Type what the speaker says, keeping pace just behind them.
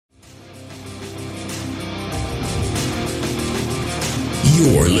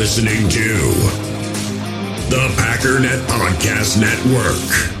You're listening to the Packernet Podcast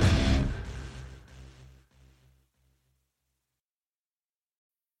Network.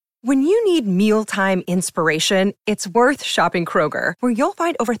 When you need mealtime inspiration, it's worth shopping Kroger, where you'll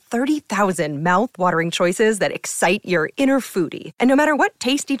find over 30,000 mouth-watering choices that excite your inner foodie. And no matter what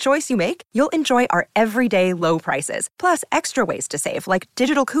tasty choice you make, you'll enjoy our everyday low prices, plus extra ways to save, like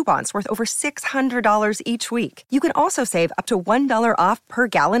digital coupons worth over $600 each week. You can also save up to $1 off per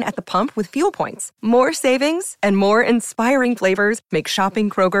gallon at the pump with fuel points. More savings and more inspiring flavors make shopping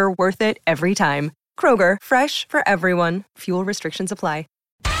Kroger worth it every time. Kroger, fresh for everyone. Fuel restrictions apply.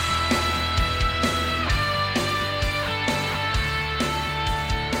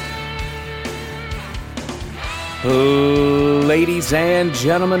 Ladies and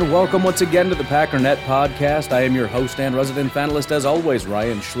gentlemen, welcome once again to the Packernet Podcast. I am your host and resident panelist, as always,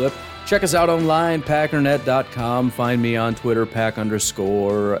 Ryan Schlip. Check us out online, packernet.com. Find me on Twitter,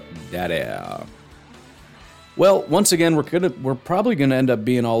 pack_daddy. Well, once again, we're probably gonna end up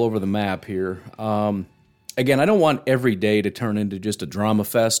being all over the map here. Again, I don't want every day to turn into just a drama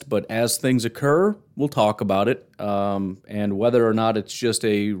fest, but as things occur, we'll talk about it. And whether or not it's just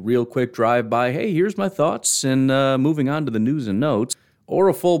a real quick drive-by, hey, here's my thoughts, and moving on to the news and notes, or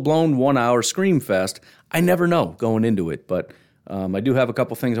a full-blown 1-hour scream fest, I never know going into it. But I do have a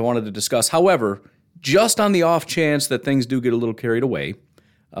couple things I wanted to discuss. However, just on the off chance that things do get a little carried away,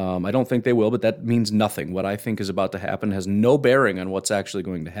 I don't think they will, but that means nothing. What I think is about to happen has no bearing on what's actually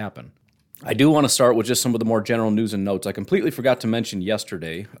going to happen. I do want to start with just some of the more general news and notes. I completely forgot to mention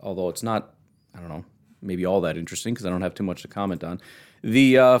yesterday, although it's not, I don't know, maybe all that interesting because I don't have too much to comment on.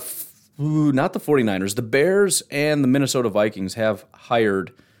 The, not the 49ers, the Bears and the Minnesota Vikings have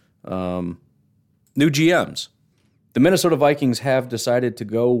hired new GMs. The Minnesota Vikings have decided to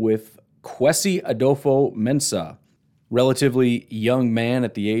go with Kwesi Adolfo-Mensah. Relatively young man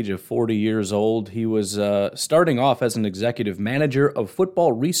at the age of 40 years old. He was starting off as an executive manager of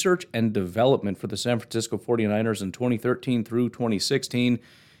football research and development for the San Francisco 49ers in 2013 through 2016.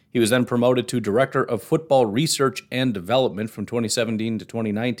 He was then promoted to director of football research and development from 2017 to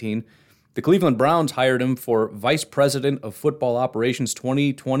 2019. The Cleveland Browns hired him for vice president of football operations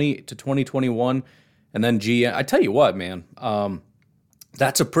 2020 to 2021, and then GM. I tell you what, man,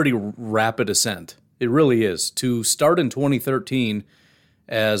 that's a pretty rapid ascent. It really is. To start in 2013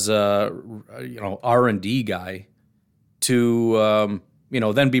 as a R&D guy to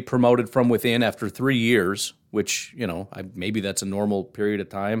then be promoted from within after 3 years, which maybe that's a normal period of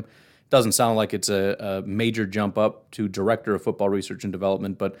time. Doesn't sound like it's a major jump up to director of football research and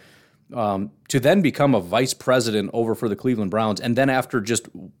development, but to then become a vice president over for the Cleveland Browns, and then after just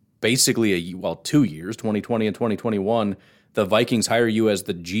basically 2 years, 2020 and 2021, the Vikings hire you as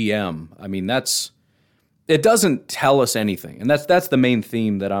the GM. I mean, it doesn't tell us anything, and that's the main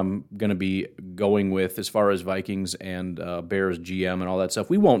theme that I'm going to be going with as far as Vikings and Bears GM and all that stuff.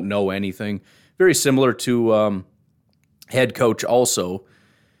 We won't know anything. Very similar to head coach also,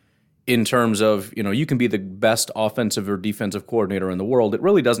 in terms of, you can be the best offensive or defensive coordinator in the world. It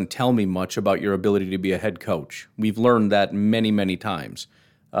really doesn't tell me much about your ability to be a head coach. We've learned that many, many times.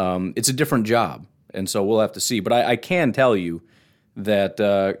 It's a different job, and so we'll have to see. But I can tell you that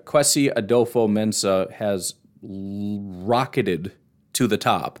Kwesi Adolfo-Mensah has rocketed to the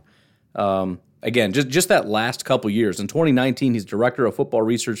top. Again, just that last couple years. In 2019, he's director of football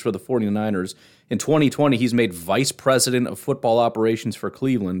research for the 49ers. In 2020, he's made vice president of football operations for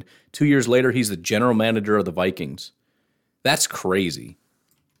Cleveland. 2 years later, he's the general manager of the Vikings. That's crazy.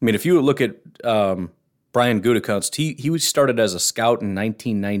 I mean, if you look at Brian Gutekunst, he started as a scout in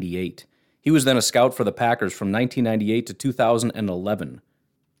 1998. He was then a scout for the Packers from 1998 to 2011.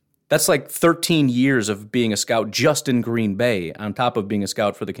 That's like 13 years of being a scout just in Green Bay, on top of being a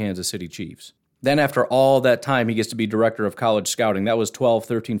scout for the Kansas City Chiefs. Then after all that time, he gets to be director of college scouting. That was 12,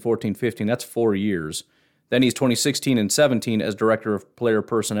 13, 14, 15. That's 4 years. Then he's 2016 and 17 as director of player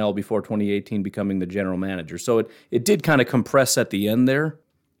personnel before 2018 becoming the general manager. So it did kind of compress at the end there,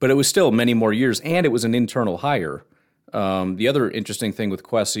 but it was still many more years, and it was an internal hire. The other interesting thing with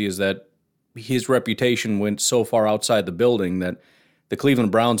Kwesi is that his reputation went so far outside the building that the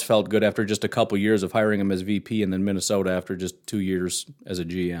Cleveland Browns felt good after just a couple years of hiring him as VP, and then Minnesota after just 2 years as a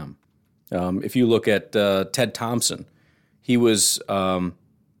GM. If you look at Ted Thompson, he was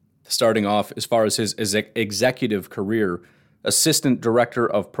starting off, as far as his executive career, assistant director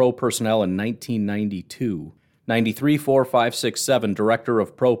of pro personnel in 1992. 93, 4, 5, 6, 7, director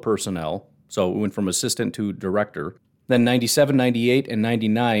of pro personnel. So it went from assistant to director. Then 97, 98, and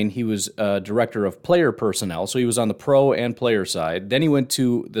 99, he was director of player personnel, so he was on the pro and player side. Then he went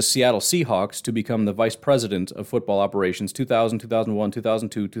to the Seattle Seahawks to become the vice president of football operations 2000, 2001,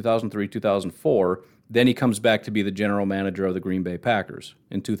 2002, 2003, 2004. Then he comes back to be the general manager of the Green Bay Packers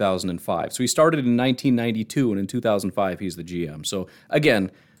in 2005. So he started in 1992, and in 2005, he's the GM. So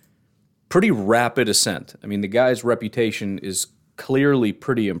again, pretty rapid ascent. I mean, the guy's reputation is clearly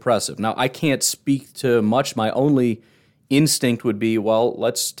pretty impressive. Now, I can't speak to much. My only instinct would be, well,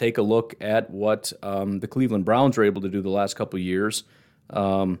 let's take a look at what the Cleveland Browns were able to do the last couple of years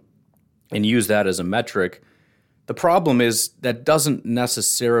and use that as a metric. The problem is that doesn't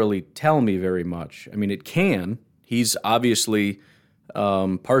necessarily tell me very much. I mean, it can. He's obviously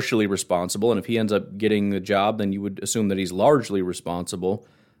partially responsible, and if he ends up getting the job, then you would assume that he's largely responsible.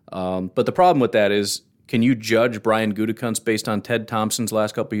 But the problem with that is, can you judge Brian Gutekunst based on Ted Thompson's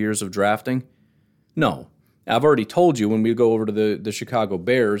last couple of years of drafting? No. I've already told you when we go over to the Chicago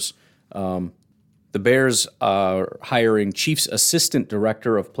Bears, the Bears are hiring Chiefs Assistant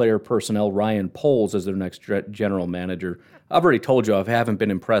Director of Player Personnel Ryan Poles as their next general manager. I've already told you I haven't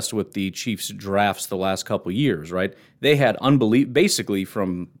been impressed with the Chiefs' drafts the last couple of years, right? They had basically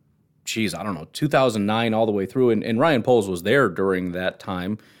from, 2009 all the way through, and Ryan Poles was there during that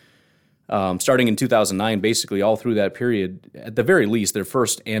time. Starting in 2009, basically all through that period, at the very least, their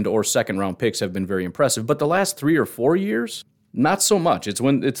first and or second round picks have been very impressive. But the last 3 or 4 years, not so much. It's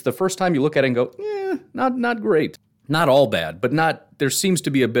the first time you look at it and go, not great. Not all bad, but there seems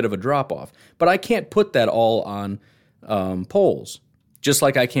to be a bit of a drop-off. But I can't put that all on Poles. Just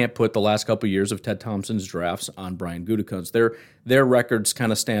like I can't put the last couple of years of Ted Thompson's drafts on Brian Gutekunst. Their records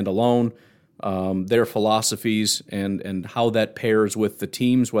kind of stand alone. Their philosophies and how that pairs with the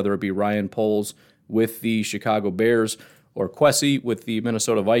teams, whether it be Ryan Poles with the Chicago Bears or Kwesi with the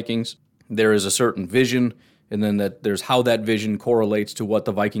Minnesota Vikings, there is a certain vision, and then there's how that vision correlates to what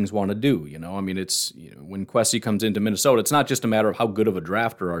the Vikings want to do. I mean, it's when Kwesi comes into Minnesota, it's not just a matter of how good of a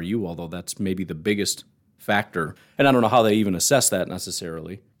drafter are you, although that's maybe the biggest factor, and I don't know how they even assess that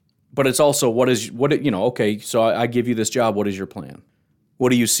necessarily. But it's also okay, so I give you this job. What is your plan? What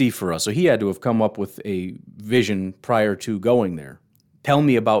do you see for us? So he had to have come up with a vision prior to going there. Tell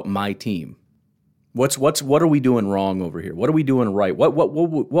me about my team. What are we doing wrong over here? What are we doing right?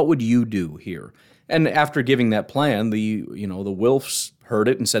 What would you do here? And after giving that plan, the Wilfs heard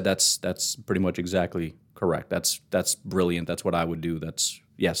it and said that's pretty much exactly correct. That's brilliant. That's what I would do.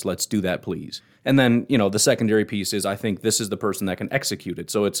 Yes, let's do that, please. And then the secondary piece is I think this is the person that can execute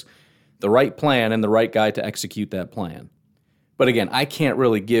it. So it's the right plan and the right guy to execute that plan. But again, I can't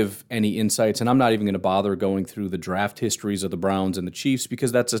really give any insights, and I'm not even going to bother going through the draft histories of the Browns and the Chiefs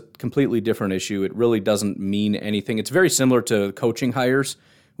because that's a completely different issue. It really doesn't mean anything. It's very similar to coaching hires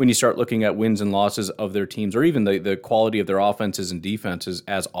when you start looking at wins and losses of their teams or even the quality of their offenses and defenses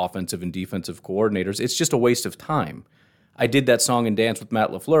as offensive and defensive coordinators. It's just a waste of time. I did that song and dance with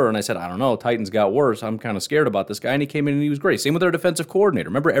Matt LaFleur, and I said, I don't know, Titans got worse. I'm kind of scared about this guy, and he came in and he was great. Same with our defensive coordinator.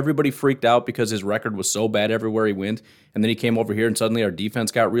 Remember, everybody freaked out because his record was so bad everywhere he went, and then he came over here and suddenly our defense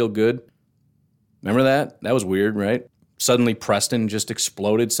got real good? Remember that? That was weird, right? Suddenly Preston just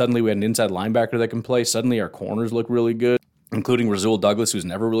exploded. Suddenly we had an inside linebacker that can play. Suddenly our corners look really good, including Rasul Douglas, who's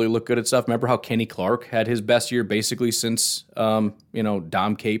never really looked good at stuff. Remember how Kenny Clark had his best year basically since,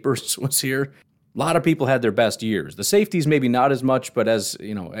 Dom Capers was here? A lot of people had their best years. The safeties maybe not as much, but as,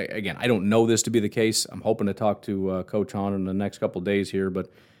 again, I don't know this to be the case. I'm hoping to talk to Coach Hahn in the next couple of days here, but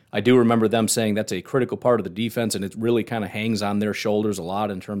I do remember them saying that's a critical part of the defense, and it really kind of hangs on their shoulders a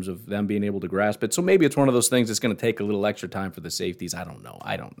lot in terms of them being able to grasp it. So maybe it's one of those things that's going to take a little extra time for the safeties. I don't know.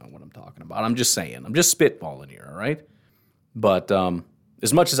 I don't know what I'm talking about. I'm just saying. I'm just spitballing here, all right? But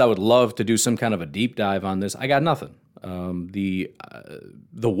as much as I would love to do some kind of a deep dive on this, I got nothing.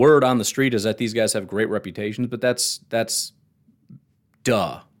 The word on the street is that these guys have great reputations, but that's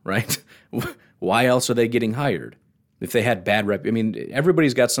duh, right? Why else are they getting hired? If they had bad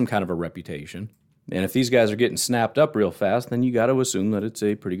everybody's got some kind of a reputation. And if these guys are getting snapped up real fast, then you got to assume that it's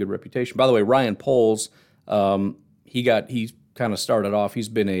a pretty good reputation. By the way, Ryan Poles, he kind of started off, he's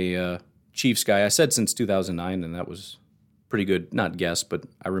been a Chiefs guy. I said since 2009, and that was pretty good, not guess, but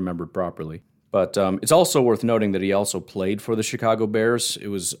I remembered properly. But it's also worth noting that he also played for the Chicago Bears. It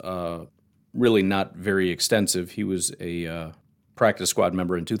was really not very extensive. He was a practice squad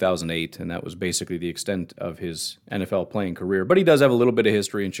member in 2008, and that was basically the extent of his NFL playing career. But he does have a little bit of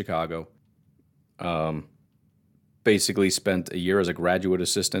history in Chicago. Basically spent a year as a graduate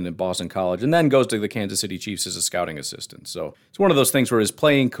assistant at Boston College, and then goes to the Kansas City Chiefs as a scouting assistant. So it's one of those things where his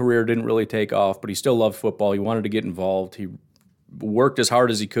playing career didn't really take off, but he still loved football. He wanted to get involved. He worked as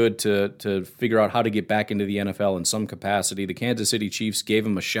hard as he could to figure out how to get back into the NFL in some capacity. The Kansas City Chiefs gave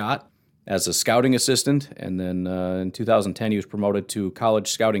him a shot as a scouting assistant, and then in 2010 he was promoted to college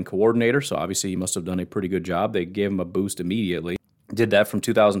scouting coordinator, so obviously he must have done a pretty good job. They gave him a boost immediately. Did that from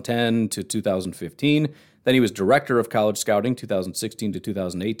 2010 to 2015. Then he was director of college scouting, 2016 to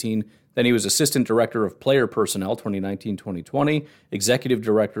 2018. Then he was assistant director of player personnel, 2019-2020, executive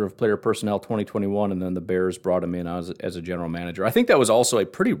director of player personnel, 2021, and then the Bears brought him in as a general manager. I think that was also a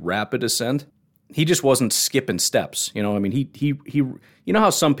pretty rapid ascent. He just wasn't skipping steps. You know, I mean, he you know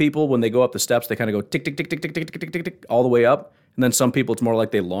how some people, when they go up the steps, they kind of go tick, tick, tick, tick, tick, tick, tick, tick, tick, tick, all the way up. And then some people, it's more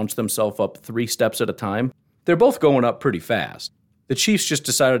like they launch themselves up 3 steps at a time. They're both going up pretty fast. The Chiefs just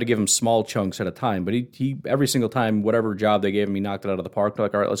decided to give him small chunks at a time, but he every single time, whatever job they gave him, he knocked it out of the park. They're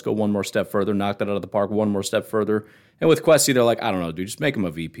like, all right, let's go one more step further, knocked it out of the park, one more step further. And with Kwesi, they're like, I don't know, dude, just make him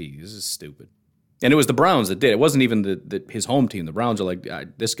a VP. This is stupid. And it was the Browns that did. It wasn't even his home team. The Browns are like,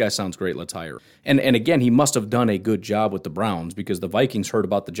 this guy sounds great, let's hire him. And again, he must have done a good job with the Browns because the Vikings heard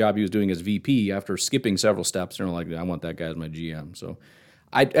about the job he was doing as VP after skipping several steps. They're like, I want that guy as my GM. So,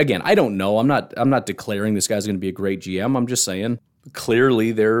 I don't know. I'm not declaring this guy's going to be a great GM. I'm just saying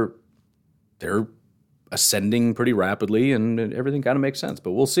clearly they're ascending pretty rapidly, and everything kind of makes sense.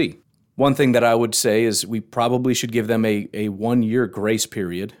 But we'll see. One thing that I would say is we probably should give them a 1-year grace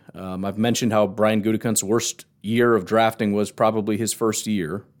period. I've mentioned how Brian Gutekunst's worst year of drafting was probably his first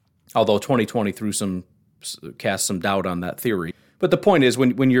year, although 2020 cast some doubt on that theory. But the point is,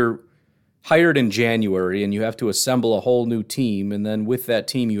 when you're hired in January and you have to assemble a whole new team, and then with that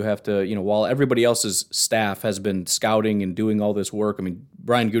team you have to, while everybody else's staff has been scouting and doing all this work, I mean,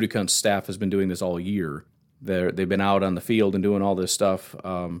 Brian Gutekunst's staff has been doing this all year. They've been out on the field and doing all this stuff.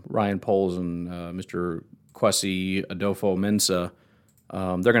 Ryan Poles and Mr. Kwesi Adofo-Mensah,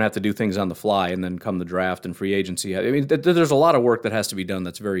 they're going to have to do things on the fly, and then come the draft and free agency. I mean, there's a lot of work that has to be done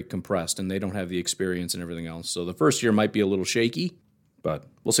that's very compressed, and they don't have the experience and everything else. So the first year might be a little shaky, but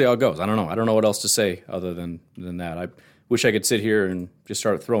we'll see how it goes. I don't know. I don't know what else to say other than that. I wish I could sit here and just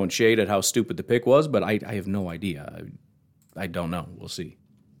start throwing shade at how stupid the pick was, but I have no idea. I don't know. We'll see.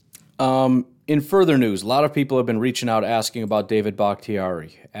 In further news, a lot of people have been reaching out asking about David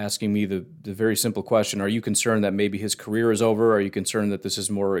Bakhtiari, asking me the very simple question, are you concerned that maybe his career is over? Are you concerned that this is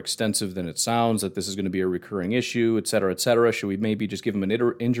more extensive than it sounds, that this is going to be a recurring issue, et cetera, et cetera? Should we maybe just give him an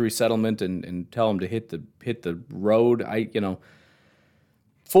injury settlement and tell him to hit the road?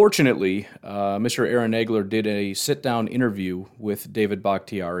 Fortunately, Mr. Aaron Nagler did a sit-down interview with David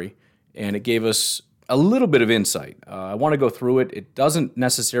Bakhtiari, and it gave us a little bit of insight. I want to go through it. It doesn't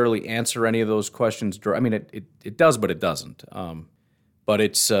necessarily answer any of those questions. I mean, it does, but it doesn't. But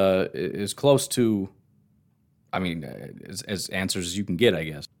it's as close to, as answers as you can get, I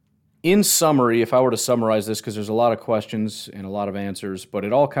guess. In summary, if I were to summarize this, because there's a lot of questions and a lot of answers, but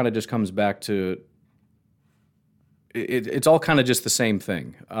it all kind of just comes back to, it's all kind of just the same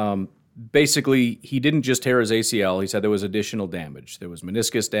thing. Basically, he didn't just tear his ACL. He said there was additional damage. There was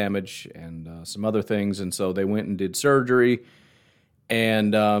meniscus damage and some other things, and so they went and did surgery.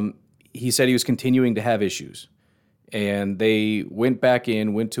 And he said he was continuing to have issues. And they went back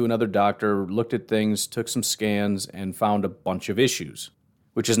in, went to another doctor, looked at things, took some scans, and found a bunch of issues,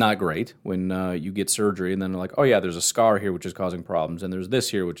 which is not great when you get surgery and then they're like, oh yeah, there's a scar here which is causing problems, and there's this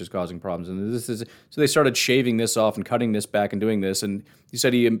here which is causing problems, and this is. So they started shaving this off and cutting this back and doing this, and he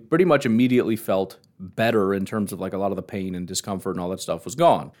said he pretty much immediately felt better in terms of like a lot of the pain and discomfort and all that stuff was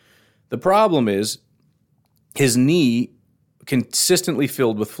gone. The problem is his knee consistently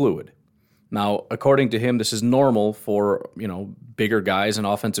filled with fluid. Now, according to him, this is normal for, bigger guys and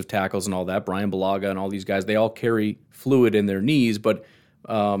offensive tackles and all that. Brian Bulaga and all these guys, they all carry fluid in their knees, but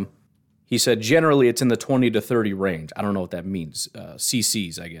he said generally it's in the 20 to 30 range. I don't know what that means.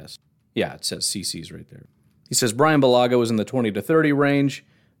 cc's, I guess. Yeah, it says cc's right there. He says Brian Bulaga was in the 20 to 30 range.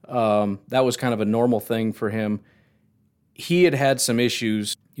 That was kind of a normal thing for him. He had some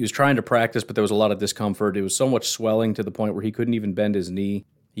issues. He was trying to practice, but there was a lot of discomfort. It was so much swelling to the point where he couldn't even bend his knee.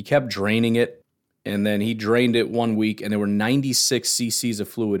 He kept draining it, and then he drained it 1 week, and there were 96 cc's of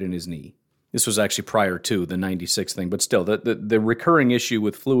fluid in his knee. This was actually prior to the 96 thing, but still, the recurring issue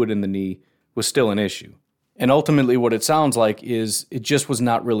with fluid in the knee was still an issue. And ultimately what it sounds like is it just was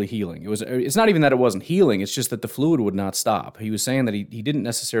not really healing. It's not even that it wasn't healing, it's just that the fluid would not stop. He was saying that he didn't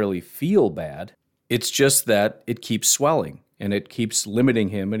necessarily feel bad, it's just that it keeps swelling, and it keeps limiting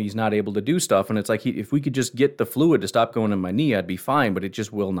him, and he's not able to do stuff. And it's like, if we could just get the fluid to stop going in my knee, I'd be fine, but it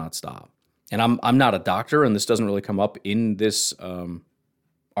just will not stop. And I'm not a doctor, and this doesn't really come up in this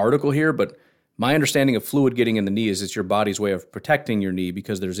article here, but my understanding of fluid getting in the knee is it's your body's way of protecting your knee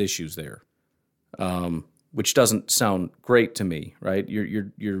because there's issues there. which doesn't sound great to me, right?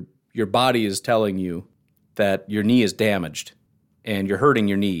 Your body is telling you that your knee is damaged and you're hurting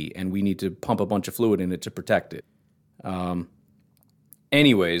your knee and we need to pump a bunch of fluid in it to protect it.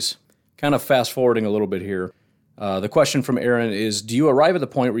 Anyways, kind of fast forwarding a little bit here. The question from Aaron is, do you arrive at the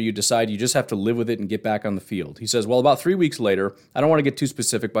point where you decide you just have to live with it and get back on the field? He says, well, about 3 weeks later, I don't want to get too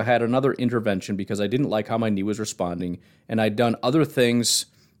specific, but I had another intervention because I didn't like how my knee was responding, and I'd done other things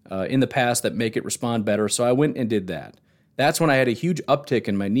in the past that make it respond better, so I went and did that. That's when I had a huge uptick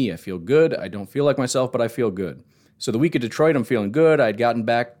in my knee. I feel good. I don't feel like myself, but I feel good. So the week of Detroit, I'm feeling good. I'd gotten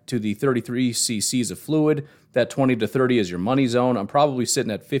back to the 33 cc's of fluid. That 20 to 30 is your money zone. I'm probably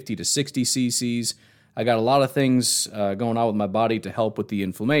sitting at 50 to 60 cc's. I got a lot of things going on with my body to help with the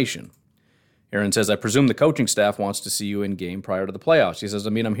inflammation. Aaron says, I presume the coaching staff wants to see you in game prior to the playoffs. He says,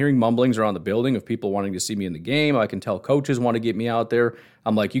 I'm hearing mumblings around the building of people wanting to see me in the game. I can tell coaches want to get me out there.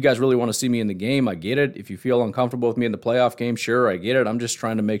 I'm like, you guys really want to see me in the game? I get it. If you feel uncomfortable with me in the playoff game, sure, I get it. I'm just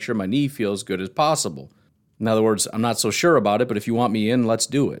trying to make sure my knee feels good as possible. In other words, I'm not so sure about it, but if you want me in, let's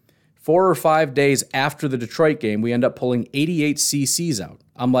do it. 4 or 5 days after the Detroit game, we end up pulling 88 cc's out.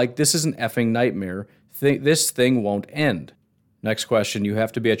 I'm like, this is an effing nightmare. This thing won't end. Next question, you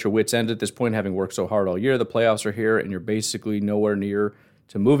have to be at your wit's end at this point, having worked so hard all year. The playoffs are here, and you're basically nowhere near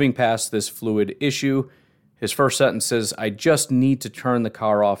to moving past this fluid issue. His first sentence says, I just need to turn the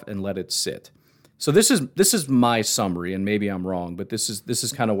car off and let it sit. So this is my summary, and maybe I'm wrong, but this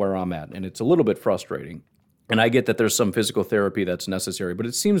is kind of where I'm at, and it's a little bit frustrating. And I get that there's some physical therapy that's necessary, but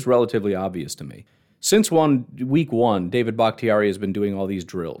it seems relatively obvious to me. Since week one, David Bakhtiari has been doing all these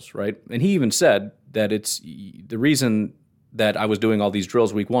drills, right? And he even said that it's the reason that I was doing all these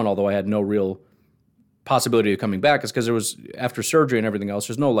drills week one, although I had no real possibility of coming back, is because there was, after surgery and everything else,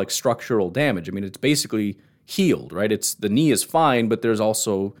 there's no like structural damage. It's basically healed, right? The knee is fine, but there's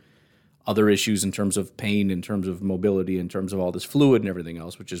also other issues in terms of pain, in terms of mobility, in terms of all this fluid and everything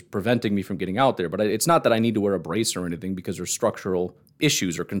else, which is preventing me from getting out there. But it's not that I need to wear a brace or anything because there's structural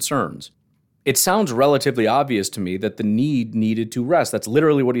issues or concerns. It sounds relatively obvious to me that the knee needed to rest. That's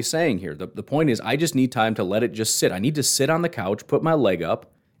literally what he's saying here. The point is, I just need time to let it just sit. I need to sit on the couch, put my leg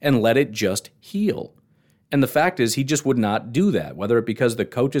up, and let it just heal. And the fact is, he just would not do that, whether it because the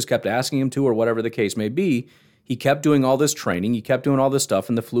coaches kept asking him to or whatever the case may be. He kept doing all this training, he kept doing all this stuff,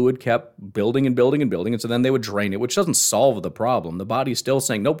 and the fluid kept building and building and building, and so then they would drain it, which doesn't solve the problem. The body's still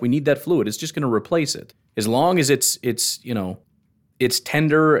saying, nope, we need that fluid. It's just going to replace it. As long as it's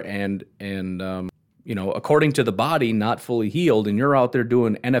tender and according to the body, not fully healed, and you're out there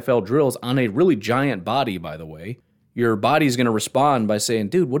doing NFL drills on a really giant body, by the way, your body's going to respond by saying,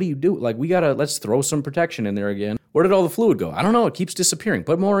 dude, what do you do? Like, let's throw some protection in there again. Where did all the fluid go? I don't know. It keeps disappearing.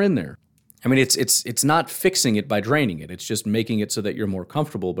 Put more in there. It's not fixing it by draining it. It's just making it so that you're more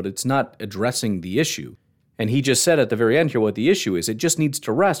comfortable, but it's not addressing the issue. And he just said at the very end here what the issue is. It just needs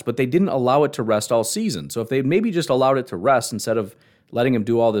to rest, but they didn't allow it to rest all season. So if they maybe just allowed it to rest instead of letting him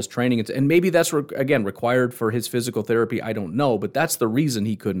do all this training, and maybe that's, again, required for his physical therapy, I don't know, but that's the reason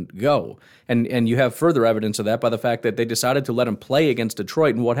he couldn't go. And you have further evidence of that by the fact that they decided to let him play against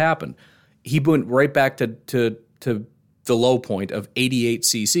Detroit, and what happened? He went right back to the low point of 88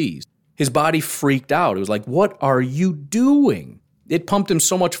 cc's. His body freaked out. It was like, what are you doing? It pumped him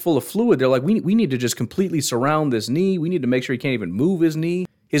so much full of fluid. They're like, we need to just completely surround this knee. We need to make sure he can't even move his knee.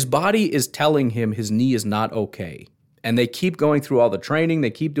 His body is telling him his knee is not okay. And they keep going through all the training. They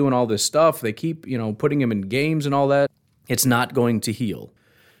keep doing all this stuff. They keep, putting him in games and all that. It's not going to heal.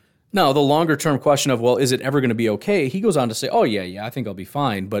 Now, the longer term question of, well, is it ever going to be okay? He goes on to say, oh, yeah, I think I'll be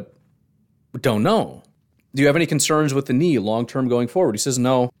fine, but don't know. Do you have any concerns with the knee long term going forward? He says,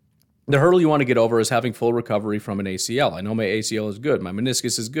 no. The hurdle you want to get over is having full recovery from an ACL. I know my ACL is good. My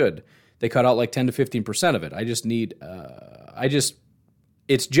meniscus is good. They cut out like 10 to 15% of it. I just need,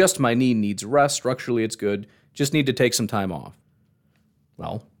 it's just my knee needs rest. Structurally, it's good. Just need to take some time off.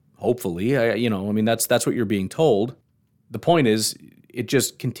 Well, hopefully, that's what you're being told. The point is, it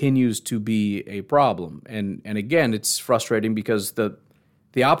just continues to be a problem. And again, it's frustrating because the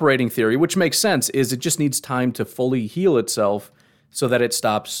operating theory, which makes sense, is it just needs time to fully heal itself so that it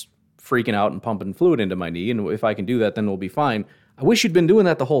stops freaking out and pumping fluid into my knee. And if I can do that, then we'll be fine. I wish you'd been doing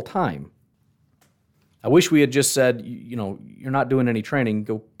that the whole time. I wish we had just said, you're not doing any training,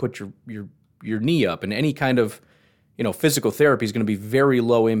 go put your knee up. And any kind of, physical therapy is going to be very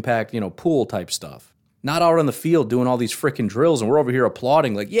low impact, pool type stuff. Not out on the field doing all these freaking drills, and we're over here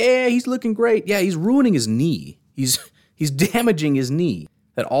applauding like, yeah, he's looking great. Yeah, he's ruining his knee. He's damaging his knee.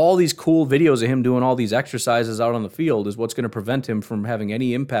 That all these cool videos of him doing all these exercises out on the field is what's going to prevent him from having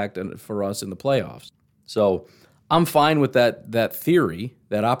any impact for us in the playoffs. So I'm fine with that theory,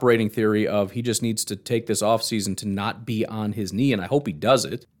 that operating theory of he just needs to take this offseason to not be on his knee, and I hope he does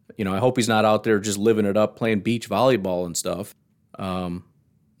it. I hope he's not out there just living it up, playing beach volleyball and stuff.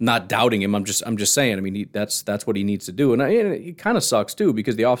 Not doubting him. I'm just saying. I mean, that's what he needs to do, and it kind of sucks too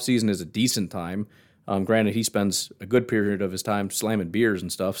because the offseason is a decent time. Granted, he spends a good period of his time slamming beers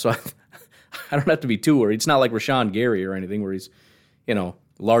and stuff, so I don't have to be too worried. It's not like Rashawn Gary or anything where he's, a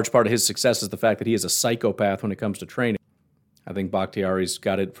large part of his success is the fact that he is a psychopath when it comes to training. I think Bakhtiari's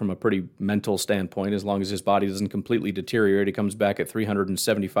got it from a pretty mental standpoint. As long as his body doesn't completely deteriorate, he comes back at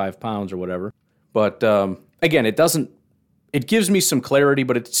 375 pounds or whatever. But again, it gives me some clarity,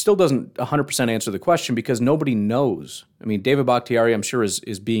 but it still doesn't 100% answer the question because nobody knows. I mean, David Bakhtiari, I'm sure,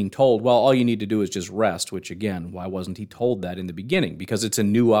 is being told, well, all you need to do is just rest, which, again, why wasn't he told that in the beginning? Because it's a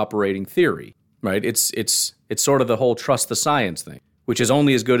new operating theory, right? It's sort of the whole trust the science thing, which is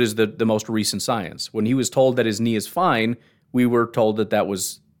only as good as the most recent science. When he was told that his knee is fine, we were told that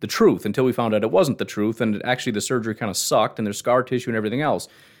was the truth until we found out it wasn't the truth, and actually the surgery kind of sucked, and there's scar tissue and everything else.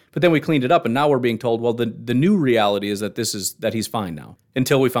 But then we cleaned it up, and now we're being told, well, the new reality is that he's fine now,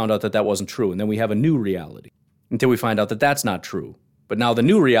 until we found out that wasn't true. And then we have a new reality until we find out that that's not true. But now the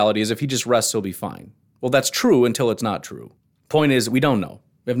new reality is if he just rests, he'll be fine. Well, that's true until it's not true. Point is, we don't know.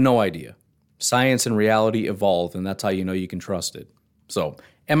 We have no idea. Science and reality evolve, and that's how you know you can trust it. So,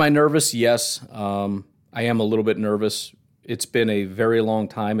 am I nervous? Yes. I am a little bit nervous. It's been a very long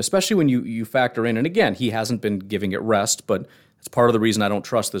time, especially when you factor in, and again, he hasn't been giving it rest, but it's part of the reason I don't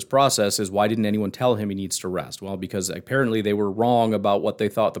trust this process is why didn't anyone tell him he needs to rest? Well, because apparently they were wrong about what they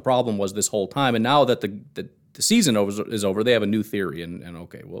thought the problem was this whole time, and now that the season is over, they have a new theory, and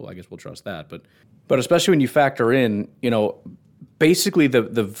okay, well, I guess we'll trust that. But especially when you factor in, basically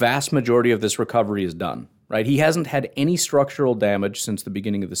the vast majority of this recovery is done. Right? He hasn't had any structural damage since the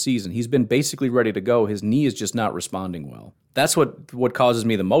beginning of the season. He's been basically ready to go. His knee is just not responding well. That's what causes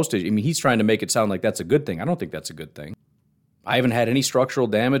me the most issue. I mean, he's trying to make it sound like that's a good thing. I don't think that's a good thing. I haven't had any structural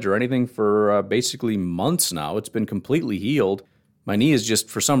damage or anything for basically months now. It's been completely healed. My knee is just,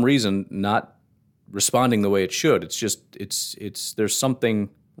 for some reason, not responding the way it should. It's just, there's something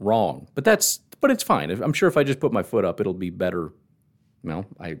wrong. But it's fine. I'm sure if I just put my foot up, it'll be better.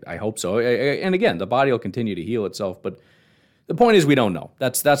 I hope so. And again, the body will continue to heal itself, but the point is we don't know.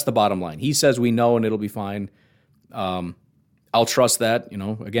 That's the bottom line. He says we know and it'll be fine. I'll trust that.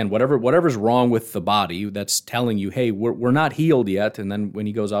 Again, whatever's wrong with the body that's telling you, hey, we're not healed yet. And then when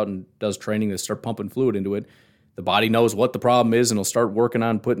he goes out and does training, they start pumping fluid into it. The body knows what the problem is and it'll start working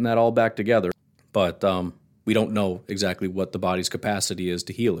on putting that all back together. But we don't know exactly what the body's capacity is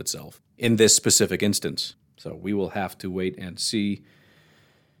to heal itself in this specific instance. So we will have to wait and see.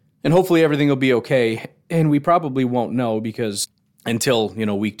 And hopefully everything will be okay. And we probably won't know because until,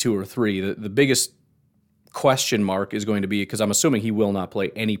 week 2 or 3, the biggest question mark is going to be, because I'm assuming he will not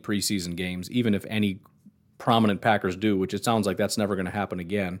play any preseason games, even if any prominent Packers do, which it sounds like that's never going to happen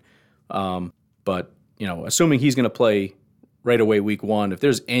again. But, assuming he's going to play right away week 1, if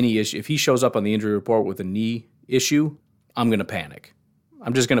there's any issue, if he shows up on the injury report with a knee issue, I'm going to panic.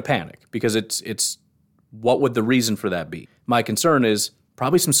 I'm just going to panic because it's what would the reason for that be? My concern is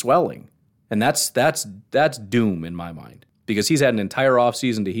probably some swelling, and that's doom in my mind because he's had an entire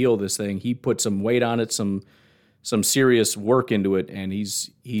offseason to heal this thing. He put some weight on it, some serious work into it, and he's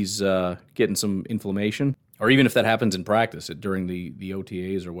getting some inflammation. Or even if that happens in practice during the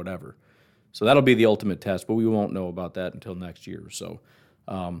OTAs or whatever. So that'll be the ultimate test, but we won't know about that until next year. So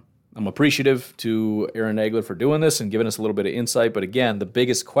I'm appreciative to Aaron Nagler for doing this and giving us a little bit of insight. But again, the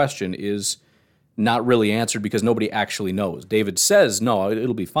biggest question is not really answered because nobody actually knows. David says, no,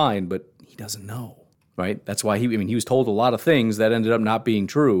 it'll be fine, but he doesn't know, right? That's why he was told a lot of things that ended up not being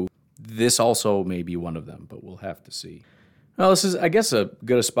true. This also may be one of them, but we'll have to see. Well, this is, I guess, as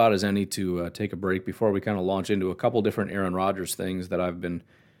good a spot as any to take a break before we kind of launch into a couple different Aaron Rodgers things that I've been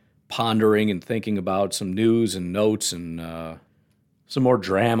pondering and thinking about, some news and notes and some more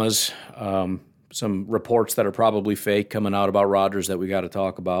dramas, some reports that are probably fake coming out about Rodgers that we got to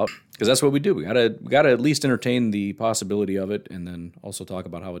talk about, because that's what we do. We got to at least entertain the possibility of it, and then also talk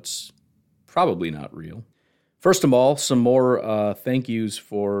about how it's probably not real. First of all, some more thank yous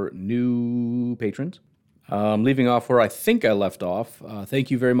for new patrons. Leaving off where I think I left off.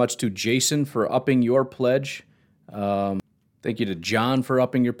 Thank you very much to Jason for upping your pledge. Thank you to John for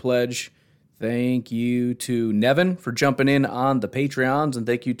upping your pledge. Thank you to Nevin for jumping in on the Patreons, and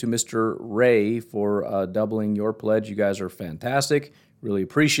thank you to Mr. Ray for doubling your pledge. You guys are fantastic. Really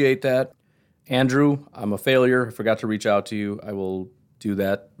appreciate that. Andrew, I'm a failure. I forgot to reach out to you. I will do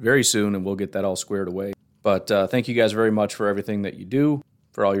that very soon, and we'll get that all squared away. But thank you guys very much for everything that you do,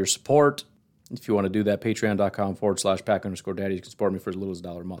 for all your support. If you want to do that, patreon.com/pack_daddy. You can support me for as little as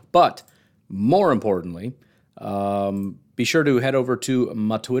 $1 a month. But more importantly, be sure to head over to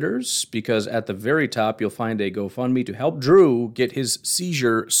my Twitters, because at the very top, you'll find a GoFundMe to help Drew get his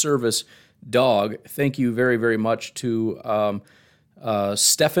seizure service dog. Thank you very, very much to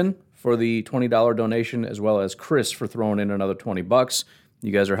Stefan for the $20 donation, as well as Chris for throwing in another $20.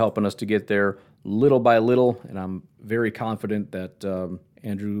 You guys are helping us to get there little by little, and I'm very confident that that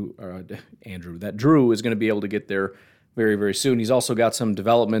Drew is going to be able to get there very, very soon. He's also got some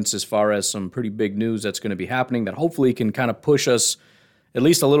developments as far as some pretty big news that's going to be happening that hopefully can kind of push us at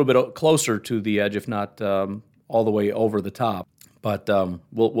least a little bit closer to the edge, if not all the way over the top. But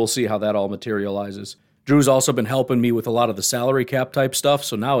we'll see how that all materializes. Drew's also been helping me with a lot of the salary cap type stuff,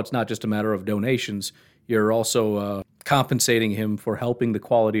 so now it's not just a matter of donations. You're also compensating him for helping the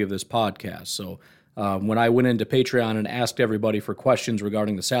quality of this podcast. So when I went into Patreon and asked everybody for questions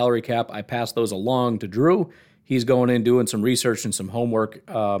regarding the salary cap, I passed those along to Drew. He's going in doing some research and some homework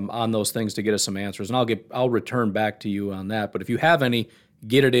on those things to get us some answers, and I'll return back to you on that. But if you have any,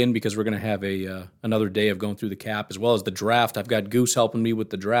 get it in, because we're going to have another day of going through the cap as well as the draft. I've got Goose helping me with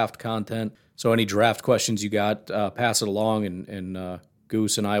the draft content, so any draft questions you got, pass it along, and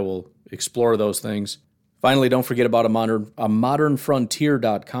Goose and I will explore those things. Finally, don't forget about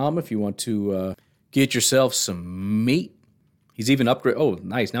modernfrontier.com if you want to get yourself some meat. He's even upgraded. Oh,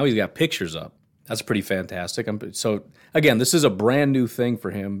 nice. Now he's got pictures up. That's pretty fantastic. So, again, this is a brand new thing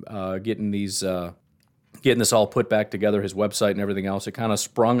for him, getting this all put back together, his website and everything else. It kind of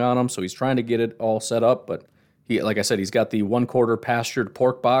sprung on him, so he's trying to get it all set up. But, like I said, he's got the 1/4 pastured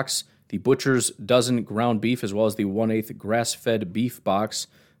pork box, the butcher's dozen ground beef, as well as the 1/8 grass-fed beef box.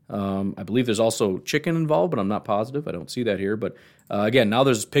 I believe there's also chicken involved, but I'm not positive. I don't see that here. But, again, now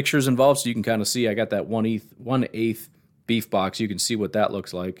there's pictures involved, so you can kind of see I got that 1/8 beef box. You can see what that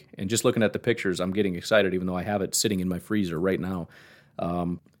looks like. And just looking at the pictures, I'm getting excited, even though I have it sitting in my freezer right now.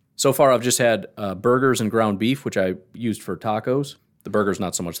 So far, I've just had burgers and ground beef, which I used for tacos. The burgers,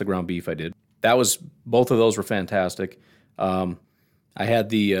 not so much. The ground beef I did. Both of those were fantastic. I had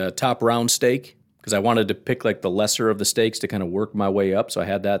the top round steak, because I wanted to pick like the lesser of the steaks to kind of work my way up. So I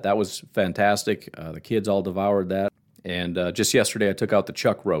had that. That was fantastic. The kids all devoured that. And just yesterday, I took out the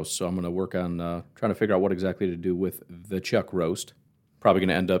chuck roast. So I'm going to work on trying to figure out what exactly to do with the chuck roast. Probably going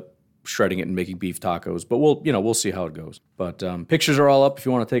to end up shredding it and making beef tacos. But we'll see how it goes. But pictures are all up if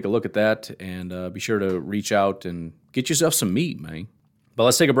you want to take a look at that. And be sure to reach out and get yourself some meat, man. But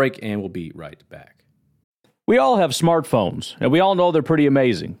let's take a break, and we'll be right back. We all have smartphones, and we all know they're pretty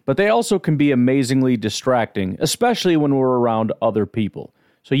amazing, but they also can be amazingly distracting, especially when we're around other people.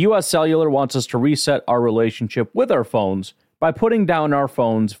 So US Cellular wants us to reset our relationship with our phones by putting down our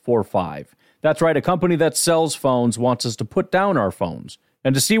phones for $5. That's right, a company that sells phones wants us to put down our phones.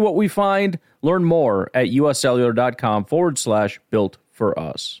 And to see what we find, learn more at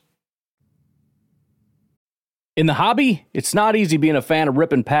uscellular.com/built-for-us. In the hobby, it's not easy being a fan of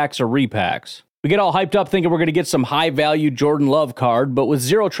ripping packs or repacks. We get all hyped up thinking we're going to get some high-value Jordan Love card, but with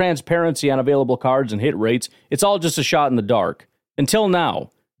zero transparency on available cards and hit rates, it's all just a shot in the dark. Until now,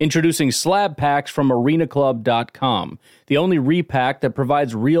 introducing slab packs from arenaclub.com, the only repack that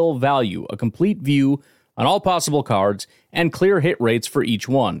provides real value, a complete view on all possible cards, and clear hit rates for each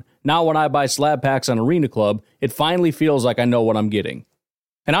one. Now when I buy slab packs on Arena Club, it finally feels like I know what I'm getting.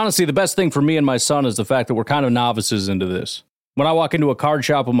 And honestly, the best thing for me and my son is the fact that we're kind of novices into this. When I walk into a card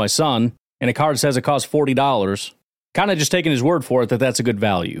shop with my son, and a card says it costs $40, kind of just taking his word for it that that's a good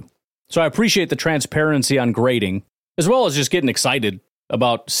value. So I appreciate the transparency on grading, as well as just getting excited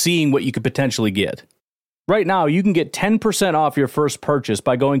about seeing what you could potentially get. Right now, you can get 10% off your first purchase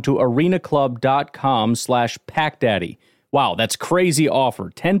by going to arenaclub.com/packdaddy. Wow, that's crazy offer.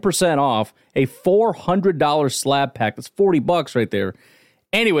 10% off a $400 slab pack. That's $40 right there.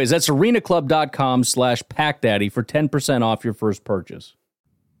 Anyways, that's arenaclub.com/packdaddy for 10% off your first purchase.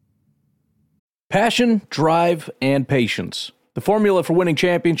 Passion, drive, and patience. The formula for winning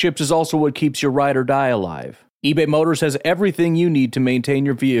championships is also what keeps your ride or die alive. eBay Motors has everything you need to maintain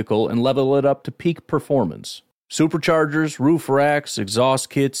your vehicle and level it up to peak performance. Superchargers, roof racks, exhaust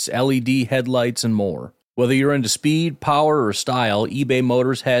kits, LED headlights, and more. Whether you're into speed, power, or style, eBay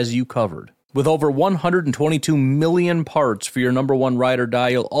Motors has you covered. With over 122 million parts for your number one ride or die,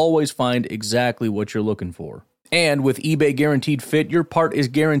 you'll always find exactly what you're looking for. And with eBay Guaranteed Fit, your part is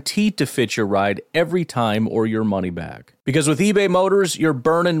guaranteed to fit your ride every time or your money back. Because with eBay Motors, you're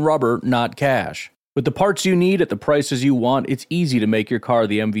burning rubber, not cash. With the parts you need at the prices you want, it's easy to make your car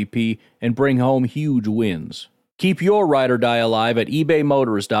the MVP and bring home huge wins. Keep your ride or die alive at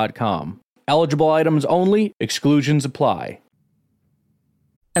ebaymotors.com. Eligible items only, exclusions apply.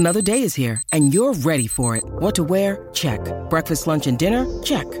 Another day is here, and you're ready for it. What to wear? Check. Breakfast, lunch, and dinner?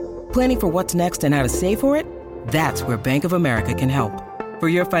 Check. Planning for what's next and how to save for it? That's where Bank of America can help. For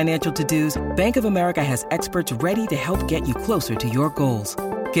your financial to-dos, Bank of America has experts ready to help get you closer to your goals.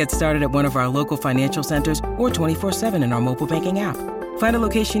 Get started at one of our local financial centers or 24/7 in our mobile banking app. Find a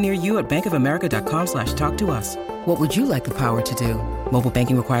location near you at bankofamerica.com/talktous. What would you like the power to do? Mobile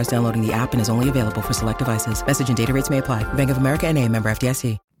banking requires downloading the app and is only available for select devices. Message and data rates may apply. Bank of America N.A., member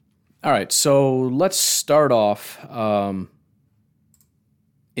FDIC. All right, so let's start off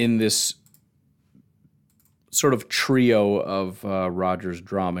in this sort of trio of Rodgers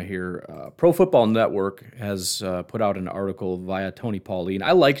drama here. Pro Football Network has put out an article via Tony Pauline.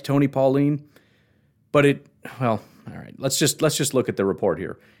 I like Tony Pauline, but all right, let's just look at the report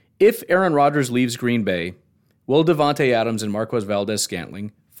here. If Aaron Rodgers leaves Green Bay, will Davante Adams and Marquez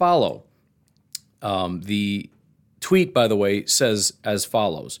Valdes-Scantling follow? The tweet, by the way, says as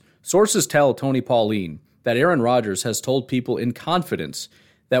follows. Sources tell Tony Pauline that Aaron Rodgers has told people in confidence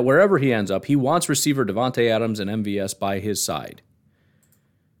that wherever he ends up, he wants receiver Davante Adams and MVS by his side.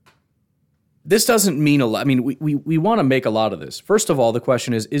 This doesn't mean a lot. I mean, we want to make a lot of this. First of all, the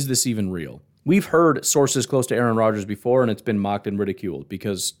question is this even real? We've heard sources close to Aaron Rodgers before, and it's been mocked and ridiculed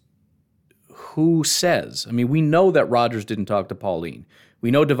because who says? I mean, we know that Rodgers didn't talk to Pauline. We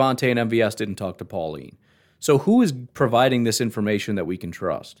know Davante and MVS didn't talk to Pauline. So who is providing this information that we can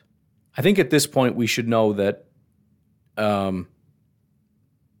trust? I think at this point we should know that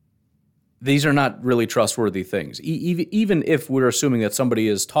these are not really trustworthy things. Even if we're assuming that somebody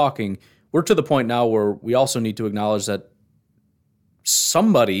is talking, we're to the point now where we also need to acknowledge that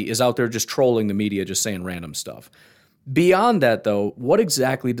somebody is out there just trolling the media, just saying random stuff. Beyond that, though, what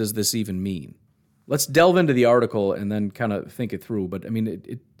exactly does this even mean? Let's delve into the article and then kind of think it through. But, I mean,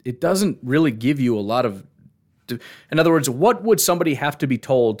 it doesn't really give you a lot of... In other words, what would somebody have to be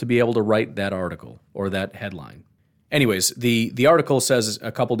told to be able to write that article or that headline? Anyways, the article says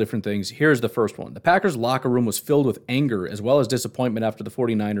a couple different things. Here's the first one. The Packers' locker room was filled with anger as well as disappointment after the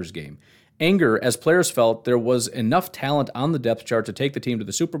 49ers game. Anger as players felt there was enough talent on the depth chart to take the team to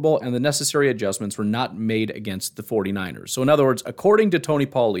the Super Bowl and the necessary adjustments were not made against the 49ers. So in other words, according to Tony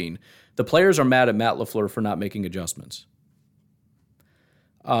Pauline, the players are mad at Matt LaFleur for not making adjustments.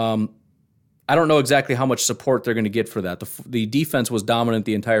 I don't know exactly how much support they're going to get for that. The defense was dominant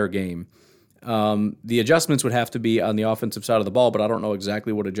the entire game. The adjustments would have to be on the offensive side of the ball, but I don't know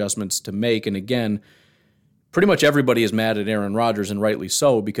exactly what adjustments to make. And again, pretty much everybody is mad at Aaron Rodgers, and rightly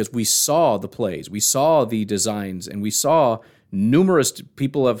so, because we saw the plays, we saw the designs, and we saw numerous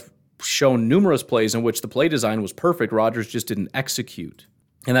people have shown numerous plays in which the play design was perfect. Rodgers just didn't execute.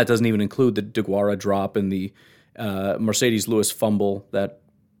 And that doesn't even include the DeGuara drop and the Mercedes Lewis fumble that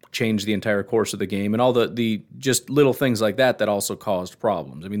changed the entire course of the game, and all the just little things like that also caused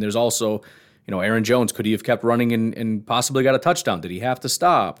problems. I mean, there's also, Aaron Jones, could he have kept running and possibly got a touchdown? Did he have to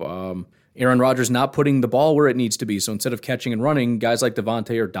stop? Aaron Rodgers not putting the ball where it needs to be. So instead of catching and running, guys like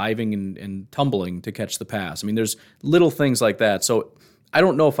Davante are diving and tumbling to catch the pass. I mean, there's little things like that. So I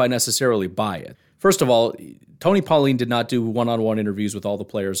don't know if I necessarily buy it. First of all, Tony Pauline did not do one-on-one interviews with all the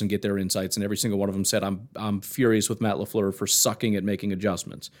players and get their insights, and every single one of them said, I'm furious with Matt LaFleur for sucking at making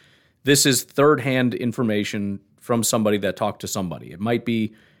adjustments. This is third-hand information from somebody that talked to somebody. It might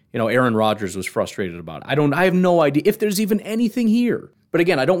be, Aaron Rodgers was frustrated about it. I have no idea if there's even anything here. But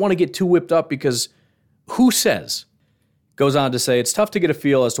again, I don't want to get too whipped up because who says? Goes on to say, it's tough to get a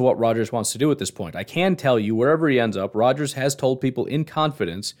feel as to what Rodgers wants to do at this point. I can tell you, wherever he ends up, Rodgers has told people in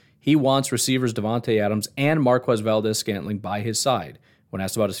confidence he wants receivers Davante Adams and Marquez Valdes-Scantling by his side. When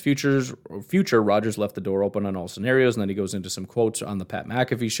asked about his future, Rodgers left the door open on all scenarios, and then he goes into some quotes on the Pat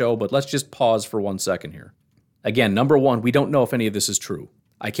McAfee show, but let's just pause for 1 second here. Again, number one, we don't know if any of this is true.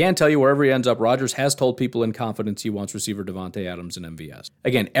 I can tell you wherever he ends up, Rodgers has told people in confidence he wants receiver Davante Adams and MVS.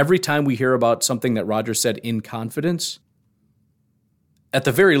 Again, every time we hear about something that Rodgers said in confidence, at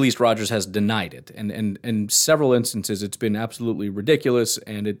the very least, Rodgers has denied it. And in several instances, it's been absolutely ridiculous,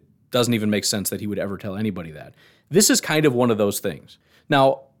 and it doesn't even make sense that he would ever tell anybody that. This is kind of one of those things.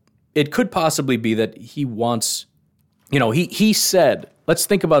 Now, it could possibly be that he wants, he said, let's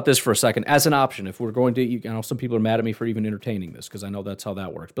think about this for a second as an option. If we're going to, some people are mad at me for even entertaining this because I know that's how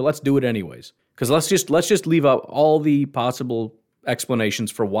that works, but let's do it anyways. Because let's just leave out all the possible explanations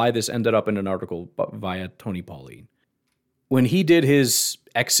for why this ended up in an article via Tony Pauline. When he did his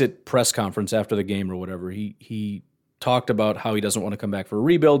exit press conference after the game or whatever, he talked about how he doesn't want to come back for a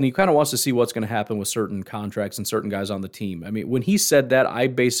rebuild, and he kind of wants to see what's going to happen with certain contracts and certain guys on the team. I mean, when he said that,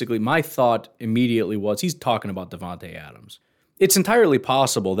 my thought immediately was he's talking about Davante Adams. It's entirely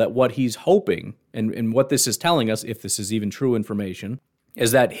possible that what he's hoping, and what this is telling us, if this is even true information,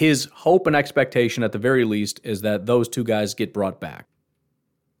 is that his hope and expectation at the very least is that those two guys get brought back.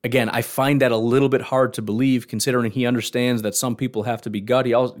 Again, I find that a little bit hard to believe considering he understands that some people have to be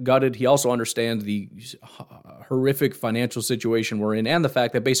gutted. He also understands the horrific financial situation we're in and the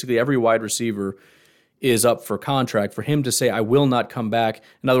fact that basically every wide receiver is up for contract. For him to say, I will not come back.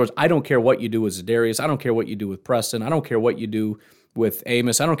 In other words, I don't care what you do with Za'Darius. I don't care what you do with Preston. I don't care what you do with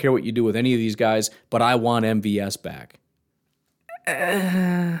Amos. I don't care what you do with any of these guys, but I want MVS back.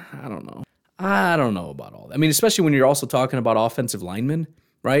 I don't know. I don't know about all that. I mean, especially when you're also talking about offensive linemen,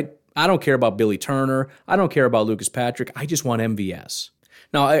 right? I don't care about Billy Turner. I don't care about Lucas Patrick. I just want MVS.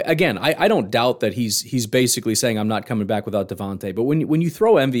 Now, I don't doubt that he's basically saying I'm not coming back without Devontae. But when you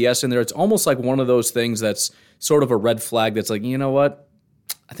throw MVS in there, it's almost like one of those things that's sort of a red flag that's like, you know what?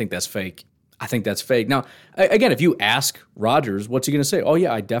 I think that's fake. I think that's fake. Now, again, if you ask Rodgers, what's he going to say? Oh,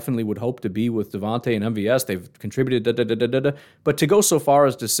 yeah, I definitely would hope to be with Devontae and MVS. They've contributed, But to go so far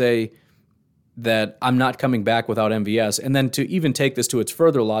as to say that I'm not coming back without MVS, and then to even take this to its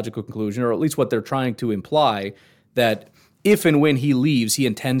further logical conclusion, or at least what they're trying to imply, that if and when he leaves, he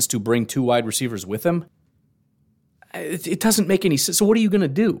intends to bring two wide receivers with him, it doesn't make any sense. So what are you going to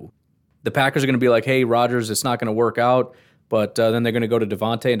do? The Packers are going to be like, hey, Rodgers, it's not going to work out. But then they're going to go to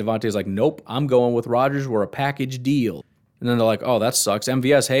Devontae, and Devontae's like, nope, I'm going with Rodgers. We're a package deal. And then they're like, oh, that sucks.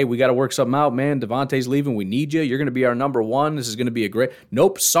 MVS, hey, we got to work something out, man. Devontae's leaving. We need you. You're going to be our number one. This is going to be a great...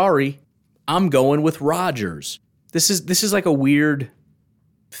 Nope, sorry. I'm going with Rodgers. This is like a weird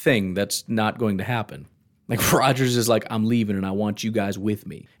thing that's not going to happen. Like Rodgers is like, I'm leaving and I want you guys with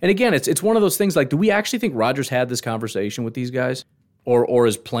me. And again, it's one of those things like, do we actually think Rodgers had this conversation with these guys? Or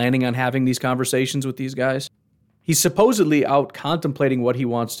is planning on having these conversations with these guys? He's supposedly out contemplating what he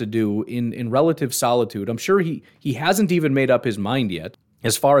wants to do in relative solitude. I'm sure he hasn't even made up his mind yet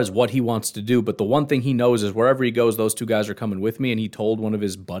as far as what he wants to do, but the one thing he knows is wherever he goes, those two guys are coming with me, and he told one of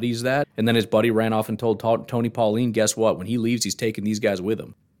his buddies that, and then his buddy ran off and told Tony Pauline, guess what? When he leaves, he's taking these guys with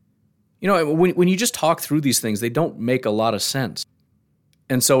him. You know, when you just talk through these things, they don't make a lot of sense.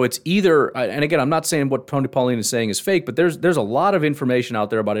 And so it's either, and again, I'm not saying what Tony Pauline is saying is fake, but there's a lot of information out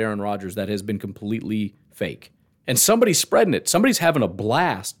there about Aaron Rodgers that has been completely fake. And somebody's spreading it. Somebody's having a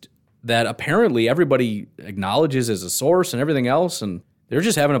blast that apparently everybody acknowledges as a source and everything else, and they're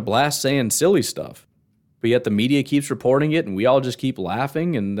just having a blast saying silly stuff. But yet the media keeps reporting it, and we all just keep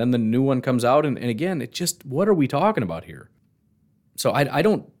laughing, and then the new one comes out, and again, it just, what are we talking about here? So I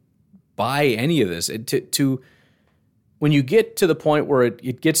don't buy any of this. When you get to the point where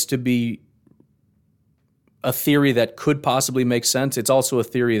it gets to be a theory that could possibly make sense, it's also a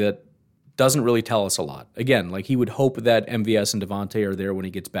theory that doesn't really tell us a lot. Again, like he would hope that MVS and Devontae are there when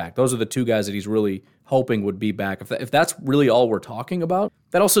he gets back. Those are the two guys that he's really hoping would be back. If that's really all we're talking about,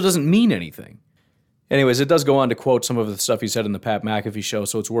 that also doesn't mean anything. Anyways, it does go on to quote some of the stuff he said in the Pat McAfee show,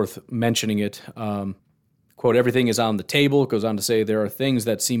 so it's worth mentioning it. Quote, everything is on the table. It goes on to say there are things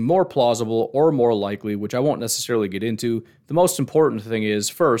that seem more plausible or more likely, which I won't necessarily get into. The most important thing is,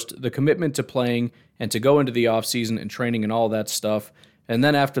 first, the commitment to playing and to go into the offseason and training and all that stuff. And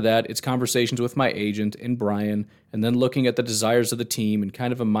then after that, it's conversations with my agent and Brian, and then looking at the desires of the team and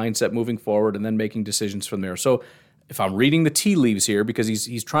kind of a mindset moving forward and then making decisions from there. So if I'm reading the tea leaves here, because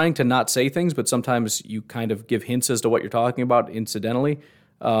he's trying to not say things, but sometimes you kind of give hints as to what you're talking about incidentally.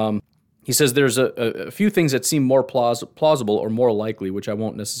 He says there's a few things that seem more plausible or more likely, which I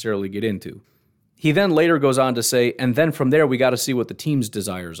won't necessarily get into. He then later goes on to say, and then from there, we got to see what the team's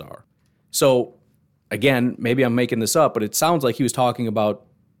desires are. So again, maybe I'm making this up, but it sounds like he was talking about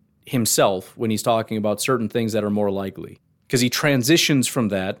himself when he's talking about certain things that are more likely, because he transitions from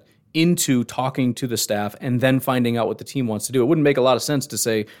that into talking to the staff and then finding out what the team wants to do. It wouldn't make a lot of sense to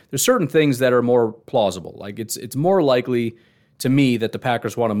say there's certain things that are more plausible. Like it's more likely to me that the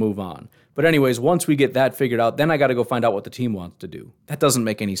Packers want to move on. But anyways, once we get that figured out, then I got to go find out what the team wants to do. That doesn't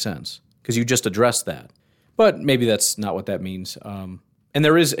make any sense because you just addressed that. But maybe that's not what that means. And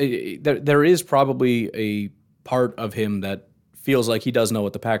there is probably a part of him that feels like he does know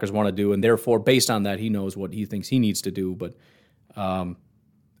what the Packers want to do, and therefore, based on that, he knows what he thinks he needs to do. But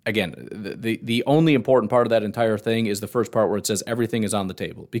again, the only important part of that entire thing is the first part where it says everything is on the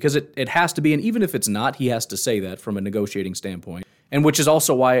table, because it has to be, and even if it's not, he has to say that from a negotiating standpoint. And which is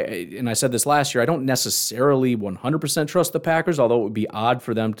also why, and I said this last year, I don't necessarily 100% trust the Packers, although it would be odd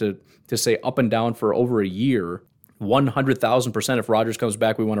for them to say up and down for over a year, 100,000% if Rodgers comes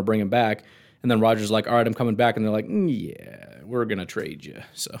back, we want to bring him back. And then Rodgers is like, all right, I'm coming back. And they're like, yeah, we're going to trade you.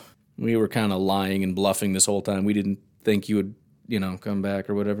 So we were kind of lying and bluffing this whole time. We didn't think you would, come back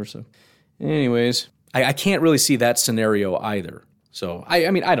or whatever. So anyways, I can't really see that scenario either. So, I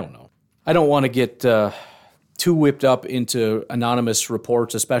mean, I don't know. I don't want to get too whipped up into anonymous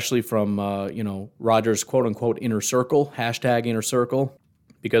reports, especially from, Rodgers' quote-unquote inner circle, hashtag inner circle,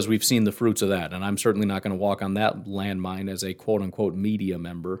 because we've seen the fruits of that, and I'm certainly not going to walk on that landmine as a quote-unquote media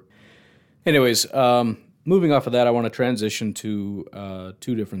member. Anyways, moving off of that, I want to transition to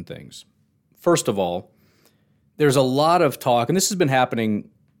two different things. First of all, there's a lot of talk, and this has been happening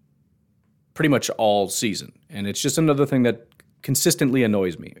pretty much all season, and it's just another thing that consistently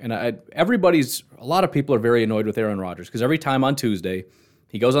annoys me. And a lot of people are very annoyed with Aaron Rodgers because every time on Tuesday,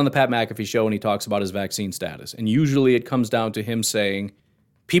 he goes on the Pat McAfee show and he talks about his vaccine status. And usually it comes down to him saying,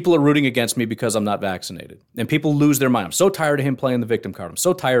 people are rooting against me because I'm not vaccinated. And people lose their mind. I'm so tired of him playing the victim card. I'm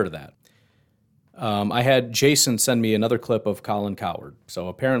so tired of that. I had Jason send me another clip of Colin Cowherd. So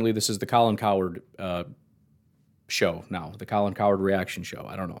apparently this is the Colin Cowherd show now, the Colin Cowherd reaction show.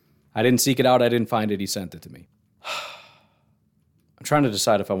 I don't know. I didn't seek it out. I didn't find it. He sent it to me. I'm trying to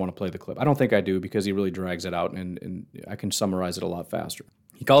decide if I want to play the clip. I don't think I do because he really drags it out, and I can summarize it a lot faster.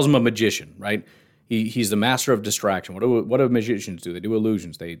 He calls him a magician, right? He's the master of distraction. What do magicians do? They do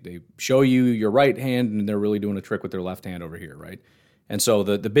illusions. They show you your right hand, and they're really doing a trick with their left hand over here, right? And so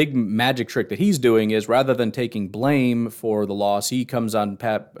the big magic trick that he's doing is rather than taking blame for the loss, he comes on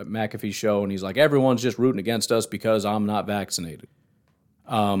Pat McAfee's show, and he's like, everyone's just rooting against us because I'm not vaccinated.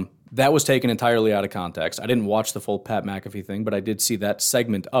 That was taken entirely out of context. I didn't watch the full Pat McAfee thing, but I did see that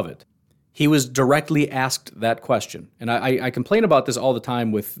segment of it. He was directly asked that question. And I complain about this all the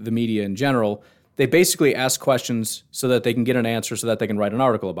time with the media in general. They basically ask questions so that they can get an answer so that they can write an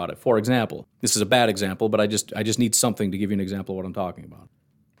article about it. For example, this is a bad example, but I just need something to give you an example of what I'm talking about.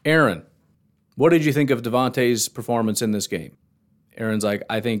 Aaron, what did you think of Devontae's performance in this game? Aaron's like,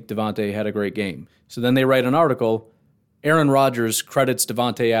 I think Devontae had a great game. So then they write an article. Aaron Rodgers credits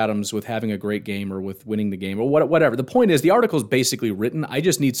Davante Adams with having a great game or with winning the game or whatever. The point is the article is basically written. I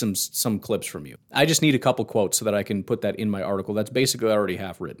just need some clips from you. I just need a couple quotes so that I can put that in my article. That's basically already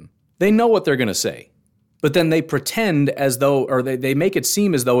half written. They know what they're going to say, but then they pretend as though, or they make it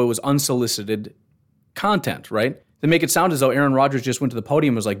seem as though it was unsolicited content, right? They make it sound as though Aaron Rodgers just went to the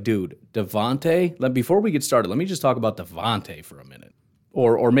podium and was like, dude, Davante, before we get started, let me just talk about Davante for a minute.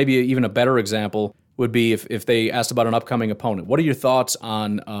 Or maybe even a better example would be if they asked about an upcoming opponent. What are your thoughts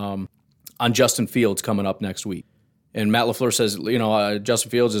on Justin Fields coming up next week? And Matt LaFleur says, Justin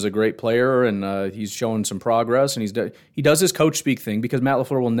Fields is a great player and he's showing some progress. And he does his coach speak thing because Matt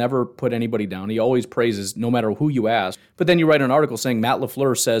LaFleur will never put anybody down. He always praises no matter who you ask. But then you write an article saying Matt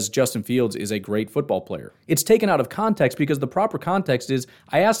LaFleur says Justin Fields is a great football player. It's taken out of context because the proper context is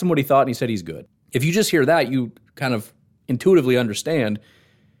I asked him what he thought and he said he's good. If you just hear that, you kind of intuitively understand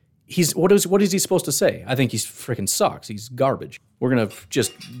what is he supposed to say? I think he freaking sucks. He's garbage. We're going to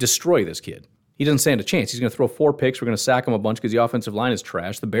just destroy this kid. He doesn't stand a chance. He's going to throw 4 picks. We're going to sack him a bunch because the offensive line is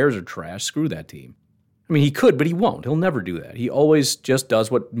trash. The Bears are trash. Screw that team. I mean, he could, but he won't. He'll never do that. He always just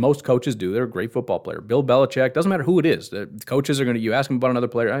does what most coaches do. They're a great football player. Bill Belichick, doesn't matter who it is. The coaches are going to, you ask him about another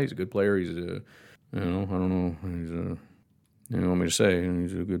player, he's a good player. He's a, I don't know. He's a, you want me to say,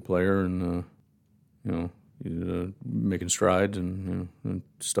 he's a good player and, he's making strides and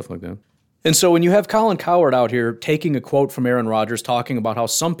stuff like that. And so when you have Colin Cowherd out here taking a quote from Aaron Rodgers talking about how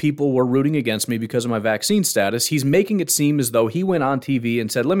some people were rooting against me because of my vaccine status, he's making it seem as though he went on TV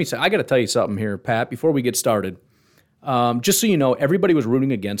and said, I got to tell you something here, Pat, before we get started. Just so you know, everybody was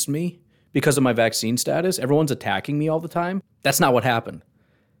rooting against me because of my vaccine status. Everyone's attacking me all the time. That's not what happened.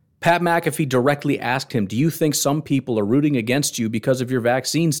 Pat McAfee directly asked him, do you think some people are rooting against you because of your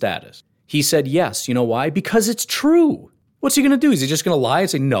vaccine status? He said yes. You know why? Because it's true. What's he going to do? Is he just going to lie and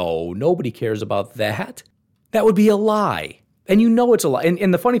say, no, nobody cares about that? That would be a lie. And you know it's a lie.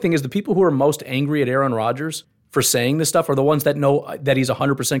 And the funny thing is the people who are most angry at Aaron Rodgers for saying this stuff are the ones that know that he's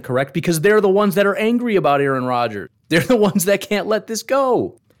 100% correct because they're the ones that are angry about Aaron Rodgers. They're the ones that can't let this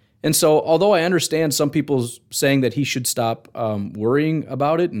go. And so although I understand some people saying that he should stop worrying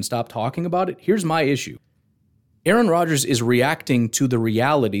about it and stop talking about it, here's my issue. Aaron Rodgers is reacting to the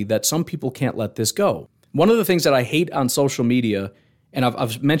reality that some people can't let this go. One of the things that I hate on social media, and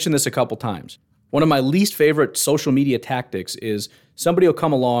I've mentioned this a couple times, one of my least favorite social media tactics is somebody will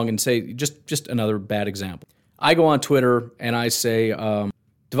come along and say, just another bad example. I go on Twitter and I say,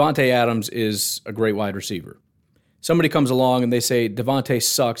 Davante Adams is a great wide receiver. Somebody comes along and they say, Davante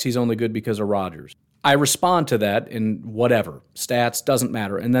sucks, he's only good because of Rodgers. I respond to that in whatever, stats, doesn't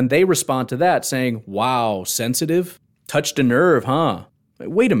matter. And then they respond to that saying, wow, sensitive? Touched a nerve, huh?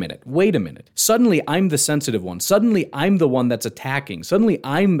 Wait a minute. Suddenly I'm the sensitive one. Suddenly I'm the one that's attacking. Suddenly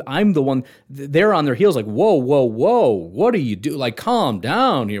I'm the one, they're on their heels like, whoa, what do you do? Like, calm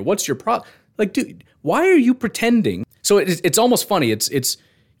down here. What's your problem? Like, dude, why are you pretending? So it's almost funny. It's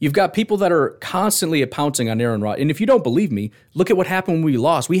You've got people that are constantly pouncing on Aaron Rodgers. And if you don't believe me, look at what happened when we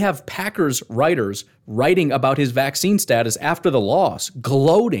lost. We have Packers writers writing about his vaccine status after the loss,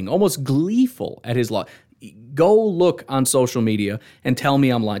 gloating, almost gleeful at his loss. Go look on social media and tell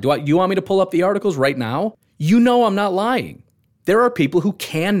me I'm lying. Do you want me to pull up the articles right now? You know I'm not lying. There are people who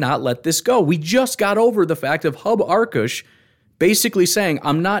cannot let this go. We just got over the fact of Hub Arkush basically saying,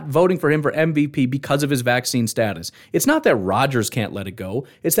 I'm not voting for him for MVP because of his vaccine status. It's not that Rodgers can't let it go.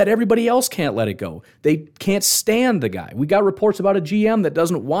 It's that everybody else can't let it go. They can't stand the guy. We got reports about a GM that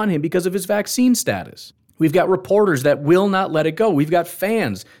doesn't want him because of his vaccine status. We've got reporters that will not let it go. We've got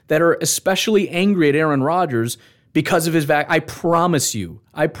fans that are especially angry at Aaron Rodgers because of his I promise you,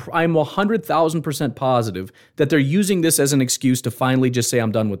 I'm 100,000% positive that they're using this as an excuse to finally just say,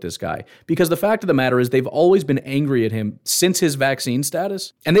 I'm done with this guy. Because the fact of the matter is they've always been angry at him since his vaccine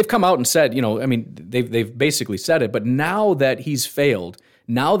status. And they've come out and said, they've basically said it. But now that he's failed,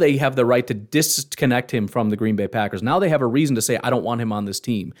 now they have the right to disconnect him from the Green Bay Packers. Now they have a reason to say, I don't want him on this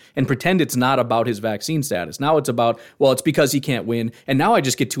team, and pretend it's not about his vaccine status. Now it's about, well, it's because he can't win. And now I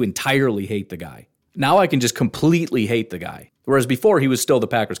just get to entirely hate the guy. Now I can just completely hate the guy. Whereas before he was still the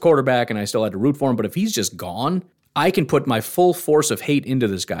Packers quarterback and I still had to root for him. But if he's just gone, I can put my full force of hate into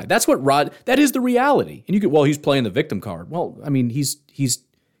this guy. That's what that is the reality. And you could, well, he's playing the victim card. Well, I mean, he's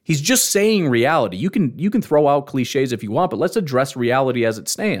just saying reality. You can throw out cliches if you want, but let's address reality as it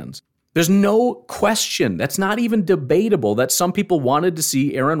stands. There's no question, that's not even debatable, that some people wanted to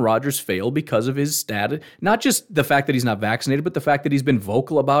see Aaron Rodgers fail because of his status. Not just the fact that he's not vaccinated, but the fact that he's been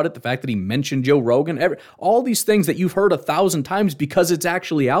vocal about it, the fact that he mentioned Joe Rogan, all these things that you've heard 1,000 times because it's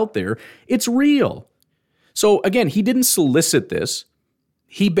actually out there. It's real. So again, he didn't solicit this.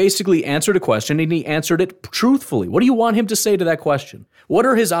 He basically answered a question, and he answered it truthfully. What do you want him to say to that question? What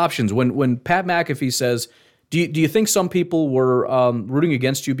are his options when Pat McAfee says, Do you think some people were rooting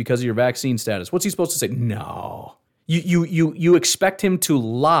against you because of your vaccine status? What's he supposed to say? No. You expect him to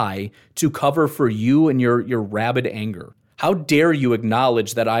lie to cover for you and your rabid anger. How dare you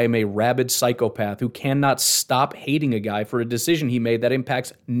acknowledge that I am a rabid psychopath who cannot stop hating a guy for a decision he made that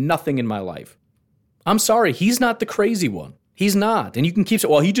impacts nothing in my life? I'm sorry, he's not the crazy one. He's not. And you can keep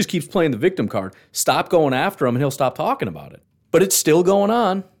saying, well, he just keeps playing the victim card. Stop going after him and he'll stop talking about it. But it's still going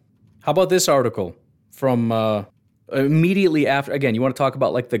on. How about this article? From immediately after, again, you want to talk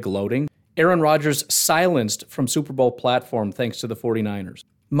about like the gloating? Aaron Rodgers silenced from Super Bowl platform thanks to the 49ers.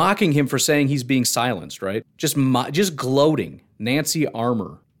 Mocking him for saying he's being silenced, right? Just gloating. Nancy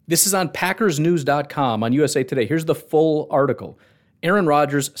Armour. This is on PackersNews.com on USA Today. Here's the full article. Aaron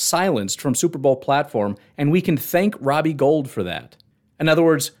Rodgers silenced from Super Bowl platform, and we can thank Robbie Gould for that. In other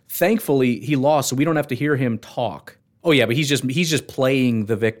words, thankfully he lost, so we don't have to hear him talk. Oh yeah, but he's just playing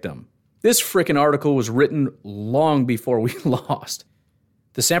the victim. This frickin' article was written long before we lost.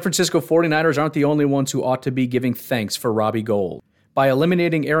 The San Francisco 49ers aren't the only ones who ought to be giving thanks for Robbie Gould. By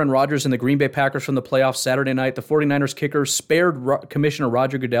eliminating Aaron Rodgers and the Green Bay Packers from the playoffs Saturday night, the 49ers kicker spared Commissioner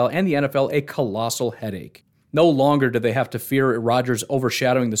Roger Goodell and the NFL a colossal headache. No longer do they have to fear Rodgers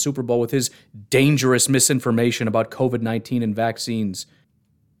overshadowing the Super Bowl with his dangerous misinformation about COVID-19 and vaccines,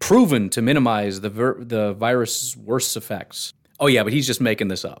 proven to minimize the virus's worst effects. Oh yeah, but he's just making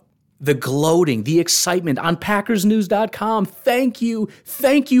this up. The gloating, the excitement on PackersNews.com. Thank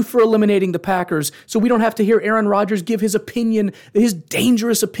you for eliminating the Packers so we don't have to hear Aaron Rodgers give his opinion, his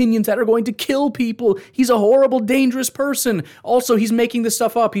dangerous opinions that are going to kill people. He's a horrible, dangerous person. Also, he's making this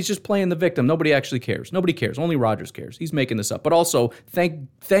stuff up. He's just playing the victim. Nobody actually cares. Nobody cares. Only Rodgers cares. He's making this up. But also, thank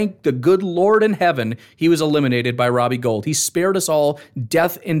the good Lord in heaven he was eliminated by Robbie Gould. He spared us all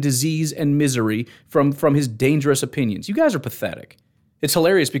death and disease and misery from his dangerous opinions. You guys are pathetic. It's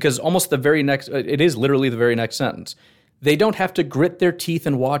hilarious because it is literally the very next sentence. They don't have to grit their teeth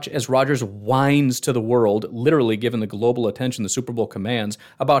and watch as Rodgers whines to the world, literally given the global attention the Super Bowl commands,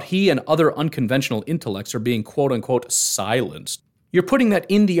 about he and other unconventional intellects are being quote-unquote silenced. You're putting that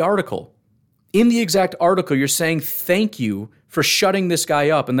in the article. In the exact article, you're saying thank you for shutting this guy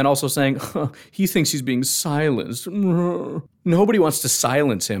up, and then also saying, he thinks he's being silenced. Nobody wants to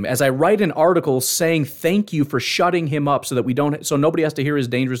silence him. As I write an article saying thank you for shutting him up so nobody has to hear his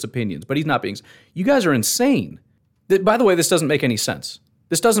dangerous opinions, but he's not being. You guys are insane. By the way, this doesn't make any sense.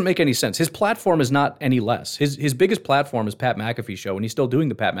 This doesn't make any sense. His platform is not any less. His biggest platform is Pat McAfee Show, and he's still doing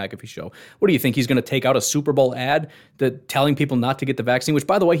the Pat McAfee Show. What do you think? He's going to take out a Super Bowl ad telling people not to get the vaccine, which,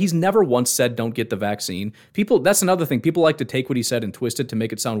 by the way, he's never once said don't get the vaccine. That's another thing. People like to take what he said and twist it to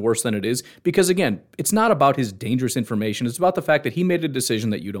make it sound worse than it is, because, again, it's not about his dangerous information. It's about the fact that he made a decision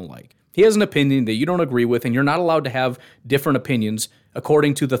that you don't like. He has an opinion that you don't agree with, and you're not allowed to have different opinions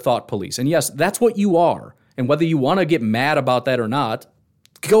according to the thought police. And yes, that's what you are. And whether you want to get mad about that or not,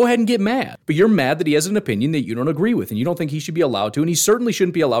 Go ahead and get mad. But you're mad that he has an opinion that you don't agree with, and you don't think he should be allowed to, and he certainly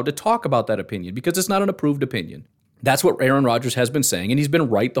shouldn't be allowed to talk about that opinion because it's not an approved opinion. That's what Aaron Rodgers has been saying, and he's been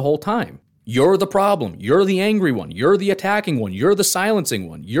right the whole time. You're the problem. You're the angry one. You're the attacking one. You're the silencing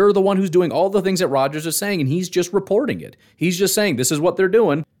one. You're the one who's doing all the things that Rodgers is saying, and he's just reporting it. He's just saying, this is what they're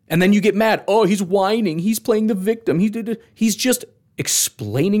doing. And then you get mad. Oh, he's whining. He's playing the victim. He's just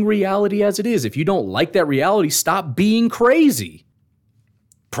explaining reality as it is. If you don't like that reality, stop being crazy.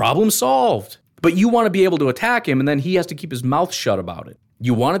 Problem solved. But you want to be able to attack him, and then he has to keep his mouth shut about it.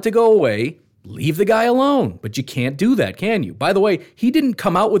 You want it to go away. Leave the guy alone. But you can't do that, can you? By the way, he didn't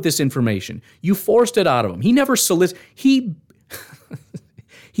come out with this information. You forced it out of him. He never solicited. He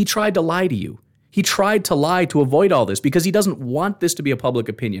tried to lie to you. He tried to lie to avoid all this because he doesn't want this to be a public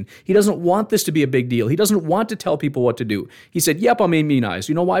opinion. He doesn't want this to be a big deal. He doesn't want to tell people what to do. He said, yep, I'm immunized.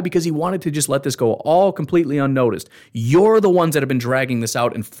 You know why? Because he wanted to just let this go all completely unnoticed. You're the ones that have been dragging this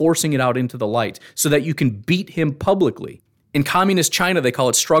out and forcing it out into the light so that you can beat him publicly. In communist China, they call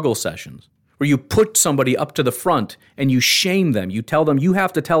it struggle sessions, where you put somebody up to the front and you shame them. You tell them, you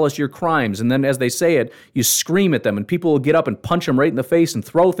have to tell us your crimes. And then as they say it, you scream at them and people will get up and punch them right in the face and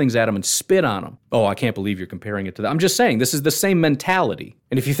throw things at them and spit on them. Oh, I can't believe you're comparing it to that. I'm just saying, this is the same mentality.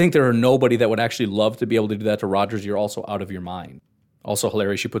 And if you think there are nobody that would actually love to be able to do that to Rodgers, you're also out of your mind. Also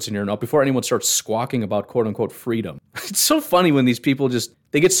hilarious, she puts in here, note, before anyone starts squawking about quote-unquote freedom. It's so funny when these people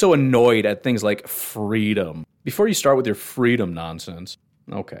they get so annoyed at things like freedom. Before you start with your freedom nonsense.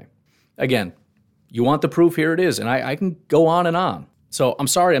 Okay. Again, you want the proof? Here it is, and I can go on and on. So I'm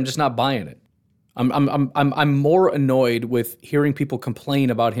sorry, I'm just not buying it. I'm more annoyed with hearing people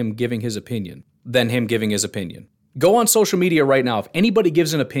complain about him giving his opinion than him giving his opinion. Go on social media right now. If anybody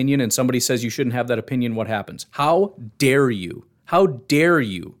gives an opinion and somebody says you shouldn't have that opinion, what happens? How dare you? How dare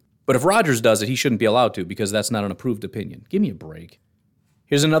you? But if Rodgers does it, he shouldn't be allowed to because that's not an approved opinion. Give me a break.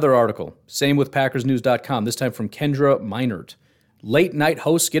 Here's another article. Same with PackersNews.com, this time from Kendra Meinert. Late night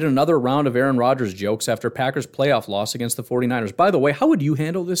hosts get another round of Aaron Rodgers jokes after Packers playoff loss against the 49ers. By the way, how would you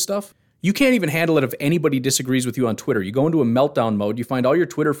handle this stuff? You can't even handle it if anybody disagrees with you on Twitter. You go into a meltdown mode, you find all your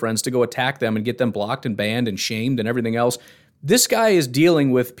Twitter friends to go attack them and get them blocked and banned and shamed and everything else. This guy is dealing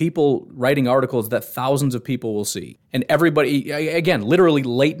with people writing articles that thousands of people will see. And everybody, again, literally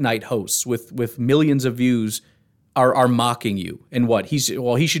late night hosts with millions of views are mocking you. And what? He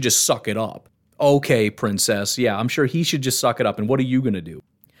should just suck it up. Okay, princess. Yeah, I'm sure he should just suck it up. And what are you going to do?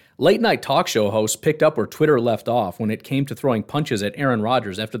 Late-night talk show hosts picked up where Twitter left off when it came to throwing punches at Aaron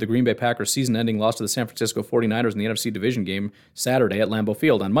Rodgers after the Green Bay Packers season-ending loss to the San Francisco 49ers in the NFC division game Saturday at Lambeau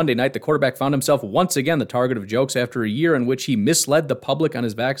Field. On Monday night, the quarterback found himself once again the target of jokes after a year in which he misled the public on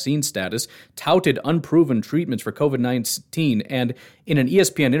his vaccine status, touted unproven treatments for COVID-19, and in an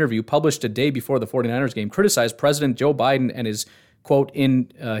ESPN interview published a day before the 49ers game, criticized President Joe Biden and his quote, in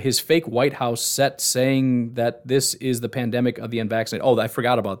his fake White House set saying that this is the pandemic of the unvaccinated. Oh, I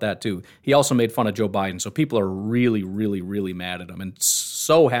forgot about that too. He also made fun of Joe Biden. So people are really, really, really mad at him and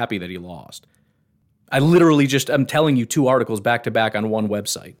so happy that he lost. I'm telling you 2 articles back to back on one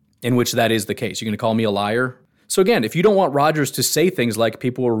website in which that is the case. You're going to call me a liar? So again, if you don't want Rodgers to say things like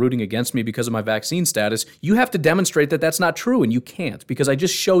people were rooting against me because of my vaccine status, you have to demonstrate that that's not true, and you can't because I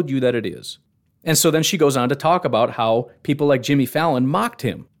just showed you that it is. And so then she goes on to talk about how people like Jimmy Fallon mocked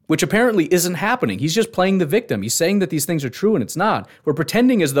him, which apparently isn't happening. He's just playing the victim. He's saying that these things are true and it's not. We're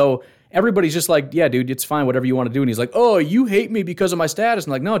pretending as though everybody's just like, yeah, dude, it's fine, whatever you want to do. And he's like, oh, you hate me because of my status.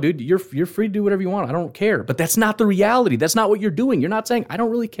 And like, no, dude, you're free to do whatever you want. I don't care. But that's not the reality. That's not what you're doing. You're not saying, I don't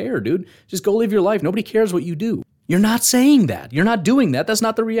really care, dude. Just go live your life. Nobody cares what you do. You're not saying that. You're not doing that. That's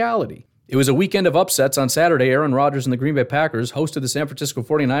not the reality. It was a weekend of upsets. On Saturday, Aaron Rodgers and the Green Bay Packers hosted the San Francisco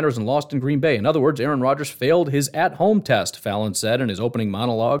 49ers and lost in Green Bay. In other words, Aaron Rodgers failed his at-home test, Fallon said in his opening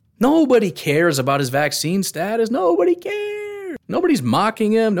monologue. Nobody cares about his vaccine status. Nobody cares. Nobody's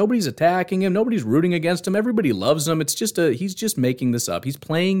mocking him. Nobody's attacking him. Nobody's rooting against him. Everybody loves him. He's just making this up. He's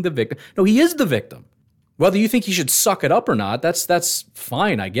playing the victim. No, he is the victim. Whether you think he should suck it up or not, that's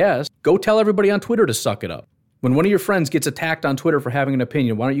fine, I guess. Go tell everybody on Twitter to suck it up. When one of your friends gets attacked on Twitter for having an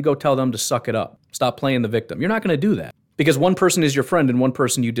opinion, why don't you go tell them to suck it up? Stop playing the victim. You're not going to do that because one person is your friend and one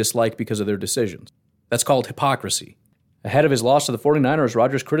person you dislike because of their decisions. That's called hypocrisy. Ahead of his loss to the 49ers,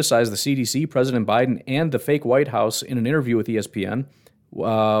 Rodgers criticized the CDC, President Biden, and the fake White House in an interview with ESPN.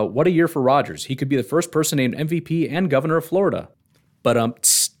 What a year for Rodgers. He could be the first person named MVP and governor of Florida.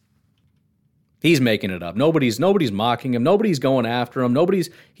 But he's making it up. Nobody's mocking him. Nobody's going after him.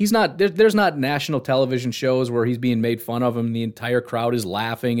 There's not national television shows where he's being made fun of and the entire crowd is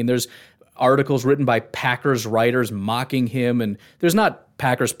laughing. And there's articles written by Packers writers mocking him. And there's not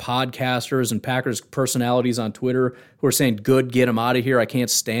Packers podcasters and Packers personalities on Twitter who are saying, good, get him out of here. I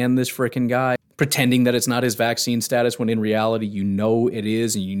can't stand this freaking guy. Pretending that it's not his vaccine status when in reality you know it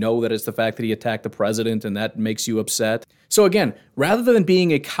is, and you know that it's the fact that he attacked the president and that makes you upset. So again, rather than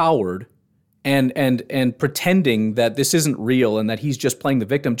being a coward and pretending that this isn't real and that he's just playing the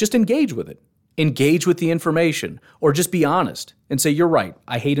victim, just engage with it. Engage with the information, or just be honest and say, you're right.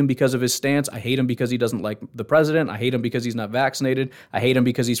 I hate him because of his stance. I hate him because he doesn't like the president. I hate him because he's not vaccinated. I hate him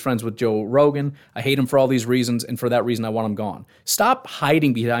because he's friends with Joe Rogan. I hate him for all these reasons, and for that reason, I want him gone. Stop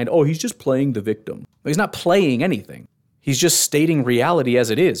hiding behind, oh, he's just playing the victim. He's not playing anything. He's just stating reality as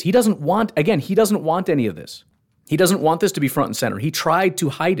it is. He doesn't want any of this. He doesn't want this to be front and center. He tried to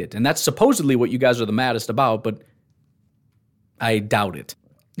hide it, and that's supposedly what you guys are the maddest about, but I doubt it.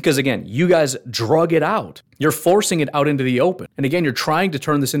 Because again, you guys drug it out. You're forcing it out into the open. And again, you're trying to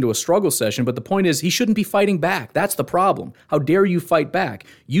turn this into a struggle session, but the point is, he shouldn't be fighting back. That's the problem. How dare you fight back?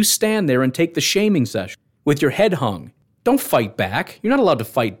 You stand there and take the shaming session with your head hung. Don't fight back. You're not allowed to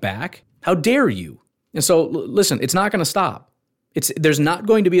fight back. How dare you? And so, listen, it's not going to stop. There's not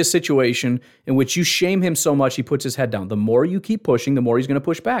going to be a situation in which you shame him so much he puts his head down. The more you keep pushing, the more he's going to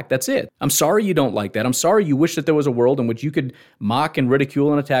push back. That's it. I'm sorry you don't like that. I'm sorry you wish that there was a world in which you could mock and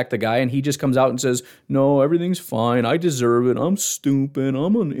ridicule and attack the guy, and he just comes out and says, no, everything's fine. I deserve it. I'm stupid.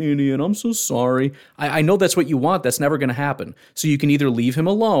 I'm an idiot. I'm so sorry. I know that's what you want. That's never going to happen. So you can either leave him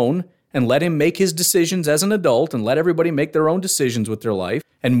alone and let him make his decisions as an adult and let everybody make their own decisions with their life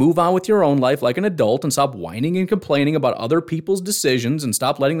and move on with your own life like an adult and stop whining and complaining about other people's decisions and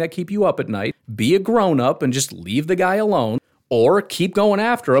stop letting that keep you up at night. Be a grown-up and just leave the guy alone, or keep going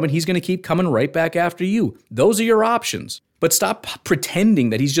after him and he's going to keep coming right back after you. Those are your options. But stop pretending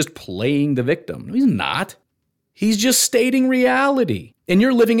that he's just playing the victim. No, he's not. He's just stating reality. And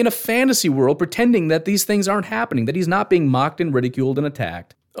you're living in a fantasy world pretending that these things aren't happening, that he's not being mocked and ridiculed and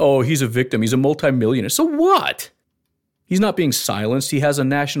attacked. Oh, he's a victim. He's a multimillionaire. So what? He's not being silenced. He has a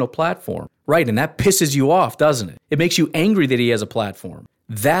national platform. Right, and that pisses you off, doesn't it? It makes you angry that he has a platform.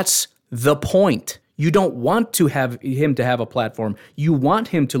 That's the point. You don't want to have him to have a platform. You want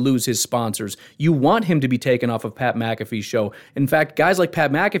him to lose his sponsors. You want him to be taken off of Pat McAfee's show. In fact, guys like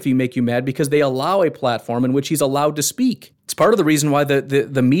Pat McAfee make you mad because they allow a platform in which he's allowed to speak. It's part of the reason why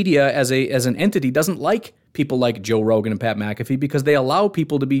the media as an entity doesn't like people like Joe Rogan and Pat McAfee, because they allow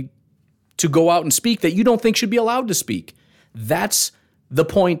people to go out and speak that you don't think should be allowed to speak. That's the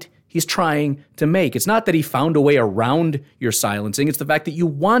point he's trying to make. It's not that he found a way around your silencing. It's the fact that you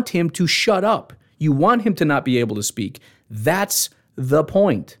want him to shut up. You want him to not be able to speak. That's the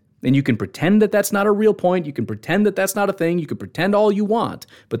point. And you can pretend that that's not a real point. You can pretend that that's not a thing. You can pretend all you want.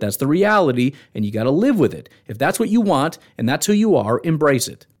 But that's the reality, and you got to live with it. If that's what you want, and that's who you are, embrace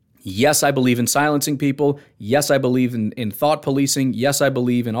it. Yes, I believe in silencing people. Yes, I believe in thought policing. Yes, I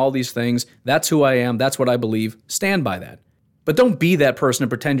believe in all these things. That's who I am. That's what I believe. Stand by that. But don't be that person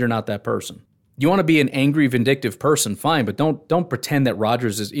and pretend you're not that person. You want to be an angry, vindictive person, fine, but don't pretend that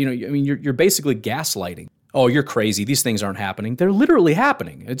Rodgers is, you're basically gaslighting. Oh, you're crazy. These things aren't happening. They're literally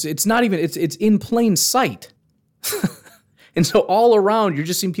happening. It's not even, it's in plain sight. And so all around, you're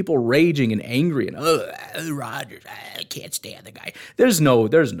just seeing people raging and angry and, Rodgers, I can't stand the guy. There's no,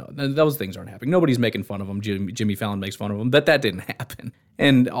 those things aren't happening. Nobody's making fun of him. Jimmy Fallon makes fun of him, but that didn't happen.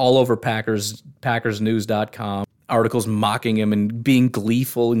 And all over PackersNews.com, articles mocking him and being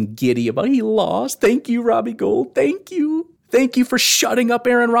gleeful and giddy about he lost. Thank you, Robbie Gould. Thank you. Thank you for shutting up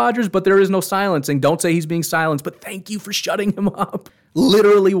Aaron Rodgers, but there is no silencing. Don't say he's being silenced, but thank you for shutting him up.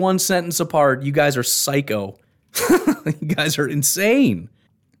 Literally one sentence apart. You guys are psycho. You guys are insane.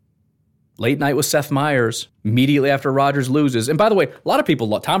 Late night with Seth Meyers, immediately after Rodgers loses. And by the way, a lot of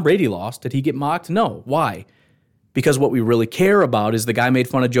people, Tom Brady lost. Did he get mocked? No. Why? Because what we really care about is the guy made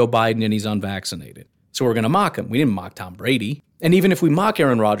fun of Joe Biden and he's unvaccinated. So we're going to mock him. We didn't mock Tom Brady. And even if we mock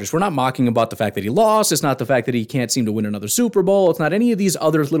Aaron Rodgers, we're not mocking about the fact that he lost. It's not the fact that he can't seem to win another Super Bowl. It's not any of these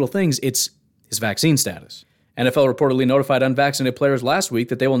other little things. It's his vaccine status. NFL reportedly notified unvaccinated players last week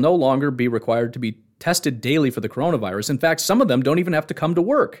that they will no longer be required to be tested daily for the coronavirus. In fact, some of them don't even have to come to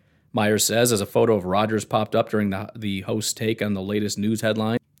work. Myers says as a photo of Rodgers popped up during the host's take on the latest news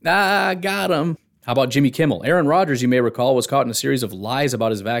headline. Got him. How about Jimmy Kimmel? Aaron Rodgers, you may recall, was caught in a series of lies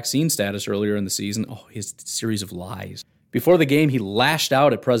about his vaccine status earlier in the season. Oh, his series of lies. Before the game, he lashed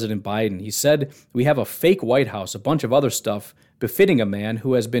out at President Biden. He said, "We have a fake White House, a bunch of other stuff befitting a man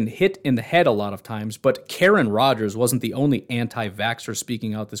who has been hit in the head a lot of times, but Karen Rodgers wasn't the only anti-vaxxer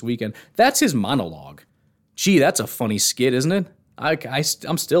speaking out this weekend." That's his monologue. Gee, that's a funny skit, isn't it?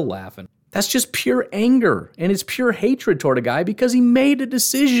 I'm still laughing. That's just pure anger, and it's pure hatred toward a guy because he made a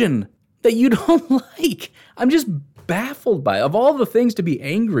decision that you don't like. I'm just baffled by. Of all the things to be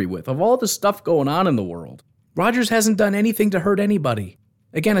angry with, of all the stuff going on in the world, Rodgers hasn't done anything to hurt anybody.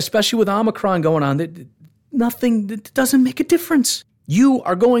 Again, especially with Omicron going on, nothing, that doesn't make a difference. You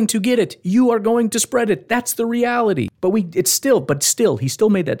are going to get it. You are going to spread it. That's the reality. But he still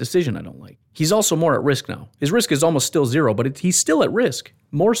made that decision I don't like. He's also more at risk now. His risk is almost still zero, but he's still at risk,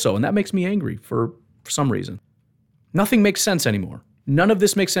 more so, and that makes me angry for some reason. Nothing makes sense anymore. None of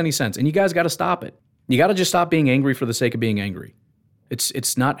this makes any sense, and you guys got to stop it. You got to just stop being angry for the sake of being angry.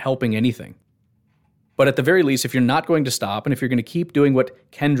 It's not helping anything. But at the very least, if you're not going to stop, and if you're going to keep doing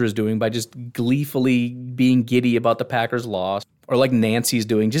what Kendra's doing by just gleefully being giddy about the Packers' loss, or like Nancy's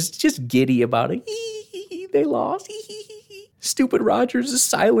doing, just giddy about it. They lost. Stupid Rodgers is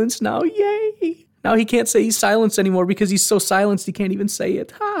silenced now. Yay. Now he can't say he's silenced anymore because he's so silenced he can't even say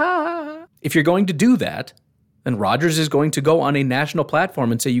it. If you're going to do that, then Rodgers is going to go on a national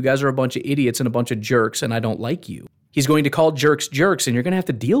platform and say you guys are a bunch of idiots and a bunch of jerks and I don't like you. He's going to call jerks jerks, and you're going to have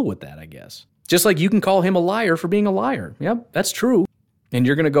to deal with that, I guess. Just like you can call him a liar for being a liar. Yep, that's true. And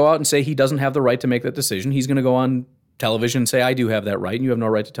you're going to go out and say he doesn't have the right to make that decision. He's going to go on television and say, I do have that right, and you have no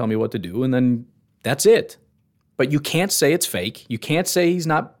right to tell me what to do, and then that's it. But you can't say it's fake. You can't say he's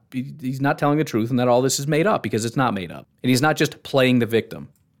not telling the truth and that all this is made up, because it's not made up. And he's not just playing the victim.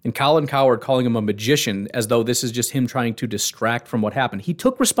 And Colin Cowherd calling him a magician as though this is just him trying to distract from what happened. He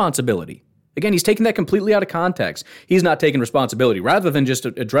took responsibility. Again, he's taking that completely out of context. He's not taking responsibility. Rather than just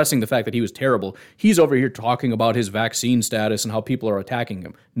addressing the fact that he was terrible, he's over here talking about his vaccine status and how people are attacking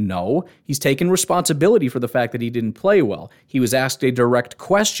him. No, he's taking responsibility for the fact that he didn't play well. He was asked a direct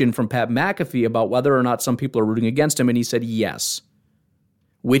question from Pat McAfee about whether or not some people are rooting against him, and he said yes,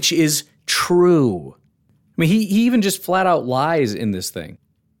 which is true. I mean, he even just flat out lies in this thing.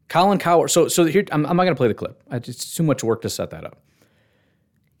 Colin Cowherd, so here, I'm not going to play the clip. It's too much work to set that up.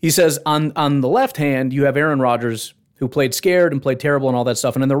 He says, on the left hand, you have Aaron Rodgers, who played scared and played terrible and all that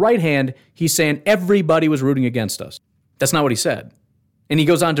stuff. And on the right hand, he's saying everybody was rooting against us. That's not what he said. And he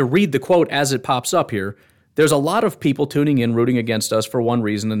goes on to read the quote as it pops up here. There's a lot of people tuning in rooting against us for one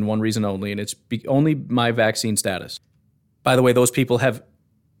reason and one reason only, and it's only my vaccine status. By the way, those people have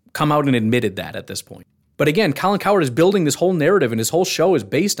come out and admitted that at this point. But again, Colin Cowherd is building this whole narrative, and his whole show is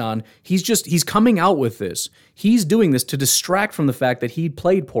based on, he's coming out with this. He's doing this to distract from the fact that he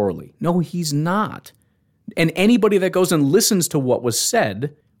played poorly. No, he's not. And anybody that goes and listens to what was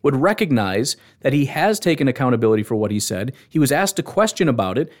said would recognize that he has taken accountability for what he said. He was asked a question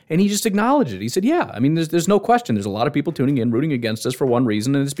about it, and he just acknowledged it. He said, yeah, I mean, there's no question. There's a lot of people tuning in, rooting against us for one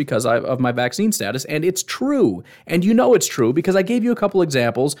reason, and it's because of my vaccine status, and it's true. And you know it's true because I gave you a couple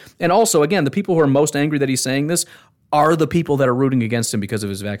examples. And also, again, the people who are most angry that he's saying this are the people that are rooting against him because of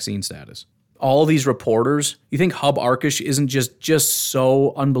his vaccine status. All these reporters, you think Hub Arkush isn't just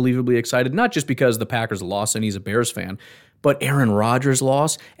so unbelievably excited, not just because the Packers lost and he's a Bears fan, but Aaron Rodgers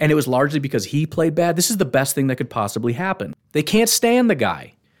lost, and it was largely because he played bad. This is the best thing that could possibly happen. They can't stand the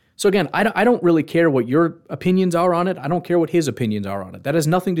guy. So again, I don't really care what your opinions are on it. I don't care what his opinions are on it. That has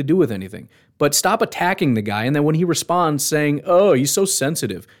nothing to do with anything. But stop attacking the guy, and then when he responds saying, oh, he's so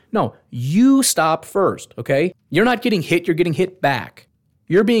sensitive. No, you stop first, okay? You're not getting hit, you're getting hit back.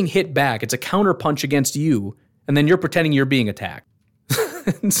 You're being hit back. It's a counterpunch against you, and then you're pretending you're being attacked.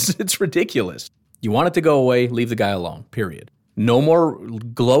 It's ridiculous. You want it to go away, leave the guy alone, period. No more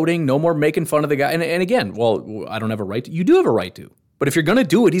gloating, no more making fun of the guy. And again, well, I don't have a right to. You do have a right to. But if you're going to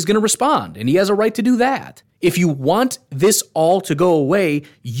do it, he's going to respond, and he has a right to do that. If you want this all to go away,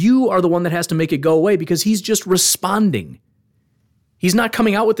 you are the one that has to make it go away because he's just responding. He's not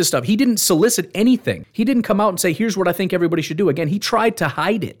coming out with this stuff. He didn't solicit anything. He didn't come out and say, here's what I think everybody should do. Again, he tried to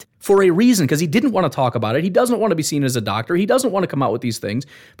hide it for a reason because he didn't want to talk about it. He doesn't want to be seen as a doctor. He doesn't want to come out with these things.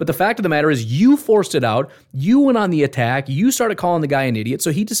 But the fact of the matter is you forced it out. You went on the attack. You started calling the guy an idiot.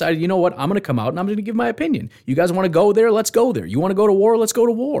 So he decided, you know what? I'm going to come out and I'm going to give my opinion. You guys want to go there? Let's go there. You want to go to war? Let's go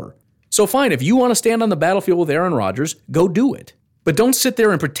to war. So fine, if you want to stand on the battlefield with Aaron Rodgers, go do it. But don't sit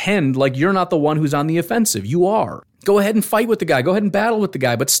there and pretend like you're not the one who's on the offensive. You are. Go ahead and fight with the guy. Go ahead and battle with the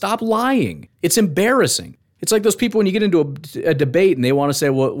guy, but stop lying. It's embarrassing. It's like those people when you get into a debate and they want to say,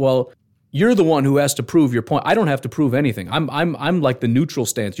 well, you're the one who has to prove your point. I don't have to prove anything. I'm like the neutral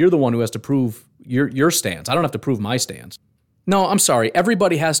stance. You're the one who has to prove your stance. I don't have to prove my stance. No, I'm sorry.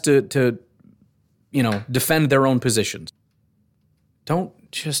 Everybody has to defend their own positions. I don't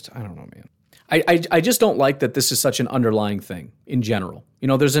know, man. I just don't like that this is such an underlying thing in general.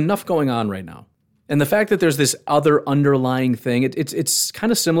 There's enough going on right now. And the fact that there's this other underlying thing, it's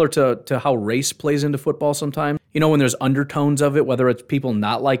kind of similar to how race plays into football sometimes. You know, when there's undertones of it, whether it's people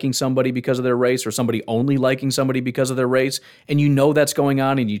not liking somebody because of their race or somebody only liking somebody because of their race, and you know that's going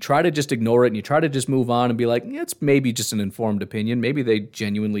on and you try to just ignore it and you try to just move on and be like, yeah, it's maybe just an informed opinion. Maybe they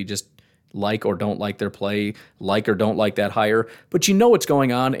genuinely just like or don't like their play, like or don't like that hire. But you know what's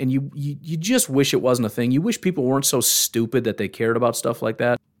going on, and you just wish it wasn't a thing. You wish people weren't so stupid that they cared about stuff like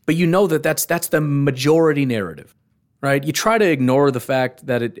that. But you know that that's the majority narrative, right? You try to ignore the fact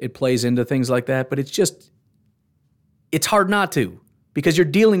that it plays into things like that, but it's hard not to, because you're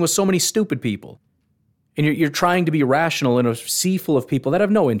dealing with so many stupid people. And you're trying to be rational in a sea full of people that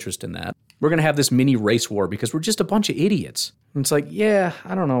have no interest in that. We're going to have this mini race war because we're just a bunch of idiots. And it's like, yeah,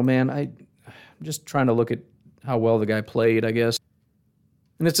 I don't know, man. I'm just trying to look at how well the guy played, I guess.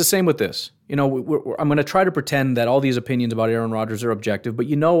 And it's the same with this. You know, I'm going to try to pretend that all these opinions about Aaron Rodgers are objective, but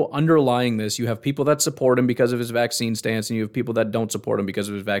you know, underlying this, you have people that support him because of his vaccine stance, and you have people that don't support him because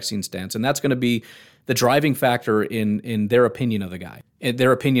of his vaccine stance. And that's going to be the driving factor in their opinion of the guy, in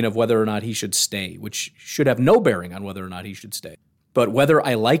their opinion of whether or not he should stay, which should have no bearing on whether or not he should stay. But whether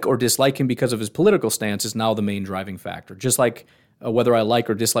I like or dislike him because of his political stance is now the main driving factor. Just like whether I like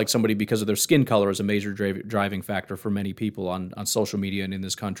or dislike somebody because of their skin color is a major driving factor for many people on social media and in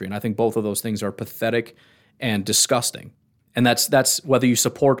this country. And I think both of those things are pathetic and disgusting. And that's whether you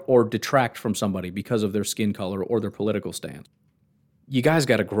support or detract from somebody because of their skin color or their political stance. You guys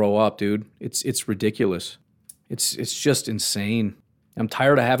got to grow up, dude. It's ridiculous. It's just insane. I'm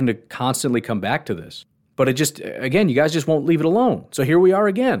tired of having to constantly come back to this. But again, you guys just won't leave it alone. So here we are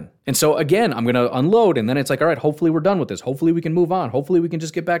again. And so again, I'm going to unload, and then it's like, all right, hopefully we're done with this. Hopefully we can move on. Hopefully we can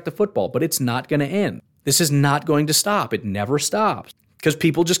just get back to football. But it's not going to end. This is not going to stop. It never stops. Because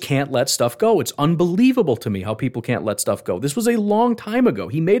people just can't let stuff go. It's unbelievable to me how people can't let stuff go. This was a long time ago.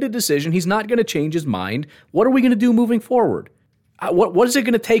 He made a decision. He's not going to change his mind. What are we going to do moving forward? What is it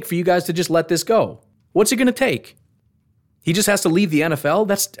going to take for you guys to just let this go? What's it going to take? He just has to leave the NFL?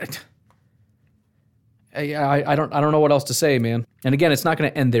 I don't know what else to say, man. And again, it's not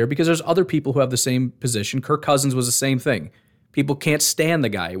going to end there because there's other people who have the same position. Kirk Cousins was the same thing. People can't stand the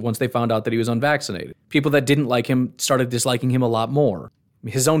guy once they found out that he was unvaccinated. People that didn't like him started disliking him a lot more.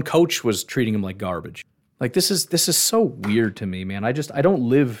 His own coach was treating him like garbage. Like, this is so weird to me, man. I don't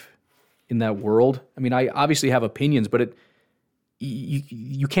live in that world. I mean, I obviously have opinions, but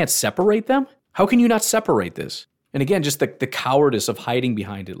you can't separate them? How can you not separate this? And again, just the cowardice of hiding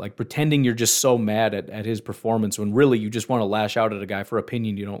behind it, like pretending you're just so mad at his performance when really you just want to lash out at a guy for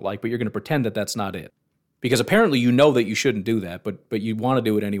opinion you don't like, but you're going to pretend that that's not it. Because apparently you know that you shouldn't do that, but you want to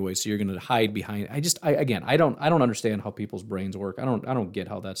do it anyway, so you're going to hide behind it. I don't understand how people's brains work. I don't get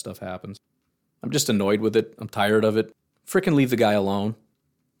how that stuff happens. I'm just annoyed with it. I'm tired of it. Frickin' leave the guy alone.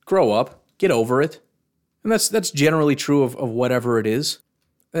 Grow up. Get over it. And that's generally true of whatever it is.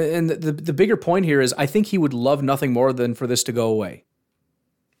 And the bigger point here is I think he would love nothing more than for this to go away.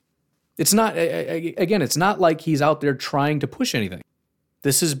 It's not, again, it's not like he's out there trying to push anything.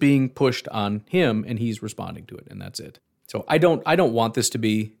 This is being pushed on him, and he's responding to it, and that's it. So I don't want this to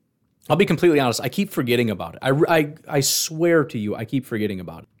be, I'll be completely honest, I keep forgetting about it. I swear to you, I keep forgetting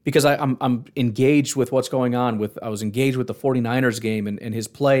about it. Because I'm engaged with what's going on. I was engaged with the 49ers game and his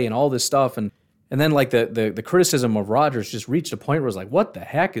play and all this stuff, and then like the criticism of Rodgers just reached a point where it's like, what the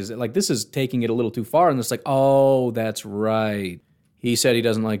heck is it? Like, this is taking it a little too far, and it's like, oh, that's right. He said he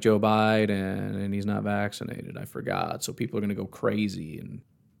doesn't like Joe Biden, and he's not vaccinated. I forgot. So people are going to go crazy. And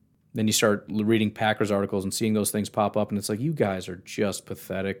then you start reading Packers articles and seeing those things pop up, and it's like, you guys are just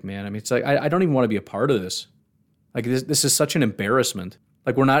pathetic, man. I mean, it's like, I don't even want to be a part of this. Like, this is such an embarrassment.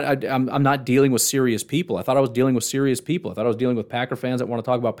 Like, I'm not dealing with serious people. I thought I was dealing with serious people. I thought I was dealing with Packer fans that want to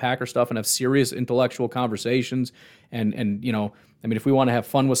talk about Packer stuff and have serious intellectual conversations. And you know, I mean, if we want to have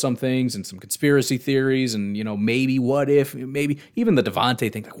fun with some things and some conspiracy theories and, you know, maybe what if, maybe even the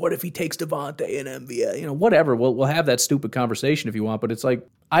Devontae thing, like what if he takes Devontae and MVS, you know, whatever. We'll have that stupid conversation if you want, but it's like,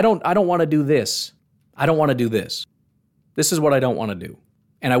 I don't want to do this. I don't want to do this. This is what I don't want to do.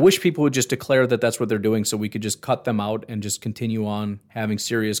 And I wish people would just declare that that's what they're doing so we could just cut them out and just continue on having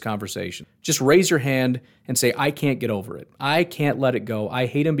serious conversation. Just raise your hand and say, I can't get over it. I can't let it go. I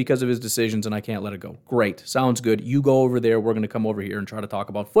hate him because of his decisions and I can't let it go. Great. Sounds good. You go over there. We're going to come over here and try to talk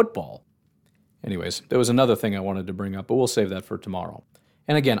about football. Anyways, there was another thing I wanted to bring up, but we'll save that for tomorrow.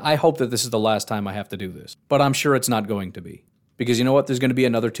 And again, I hope that this is the last time I have to do this, but I'm sure it's not going to be. Because you know what? There's going to be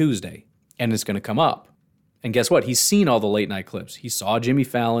another Tuesday and it's going to come up. And guess what? He's seen all the late night clips. He saw Jimmy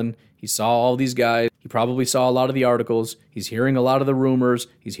Fallon. He saw all these guys. He probably saw a lot of the articles. He's hearing a lot of the rumors.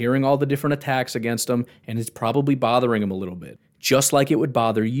 He's hearing all the different attacks against him. And it's probably bothering him a little bit. Just like it would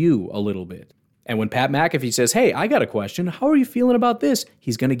bother you a little bit. And when Pat McAfee says, hey, I got a question, how are you feeling about this?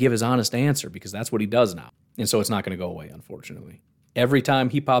 He's going to give his honest answer because that's what he does now. And so it's not going to go away, unfortunately. Every time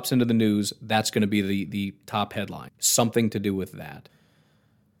he pops into the news, that's going to be the top headline. Something to do with that.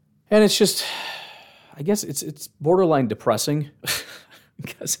 And it's just, I guess it's borderline depressing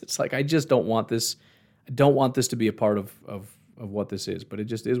because it's like, I just don't want this. I don't want this to be a part of what this is, but it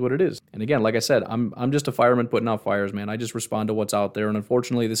just is what it is. And again, like I said, I'm just a fireman putting out fires, man. I just respond to what's out there, and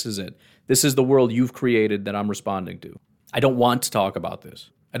unfortunately, this is it. This is the world you've created that I'm responding to. I don't want to talk about this.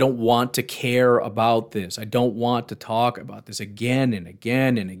 I don't want to care about this. I don't want to talk about this again and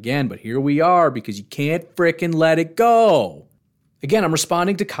again and again, but here we are because you can't frickin' let it go. Again, I'm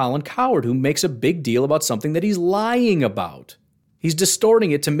responding to Colin Cowherd, who makes a big deal about something that he's lying about. He's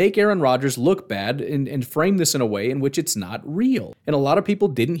distorting it to make Aaron Rodgers look bad and frame this in a way in which it's not real. And a lot of people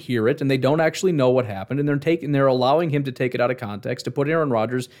didn't hear it, and they don't actually know what happened, and they're allowing him to take it out of context to put Aaron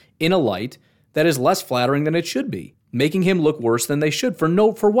Rodgers in a light that is less flattering than it should be, making him look worse than they should. For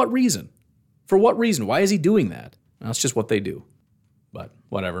what reason? For what reason? Why is he doing that? That's just what they do. But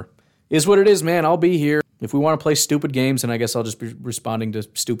whatever. Is what it is, man. I'll be here. If we want to play stupid games, then I guess I'll just be responding to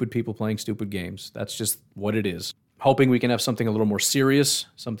stupid people playing stupid games. That's just what it is. Hoping we can have something a little more serious,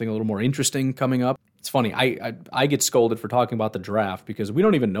 something a little more interesting coming up. It's funny, I get scolded for talking about the draft because we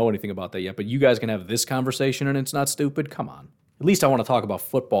don't even know anything about that yet, but you guys can have this conversation and it's not stupid? Come on. At least I want to talk about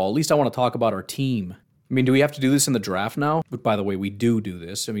football. At least I want to talk about our team. I mean, do we have to do this in the draft now? But by the way, we do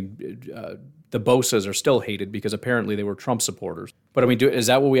this. I mean, the Bosas are still hated because apparently they were Trump supporters. But I mean, is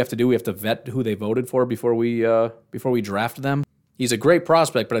that what we have to do? We have to vet who they voted for before we draft them? He's a great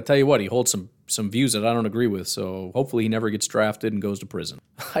prospect, but I tell you what, he holds some views that I don't agree with, so hopefully he never gets drafted and goes to prison.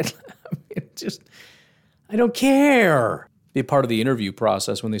 I don't care. Be a part of the interview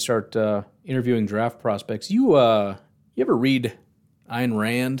process when they start interviewing draft prospects. You ever read Ayn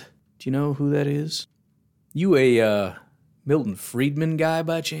Rand? Do you know who that is? You a Milton Friedman guy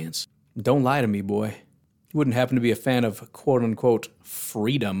by chance? Don't lie to me, boy. You wouldn't happen to be a fan of quote-unquote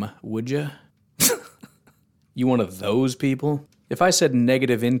freedom, would you? You one of those people? If I said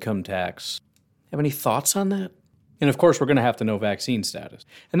negative income tax, have any thoughts on that? And of course, we're going to have to know vaccine status.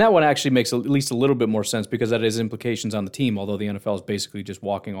 And that one actually makes at least a little bit more sense because that has implications on the team, although the NFL is basically just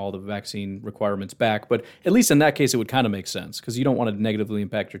walking all the vaccine requirements back. But at least in that case, it would kind of make sense because you don't want to negatively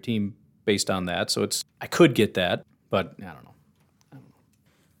impact your team based on that. So I could get that, but I don't know.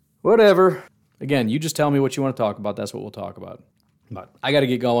 Whatever. Again, you just tell me what you want to talk about. That's what we'll talk about. But I got to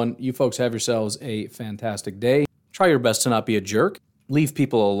get going. You folks have yourselves a fantastic day. Try your best to not be a jerk. Leave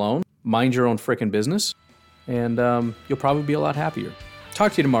people alone. Mind your own frickin' business. And you'll probably be a lot happier.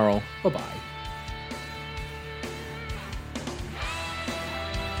 Talk to you tomorrow. Bye-bye.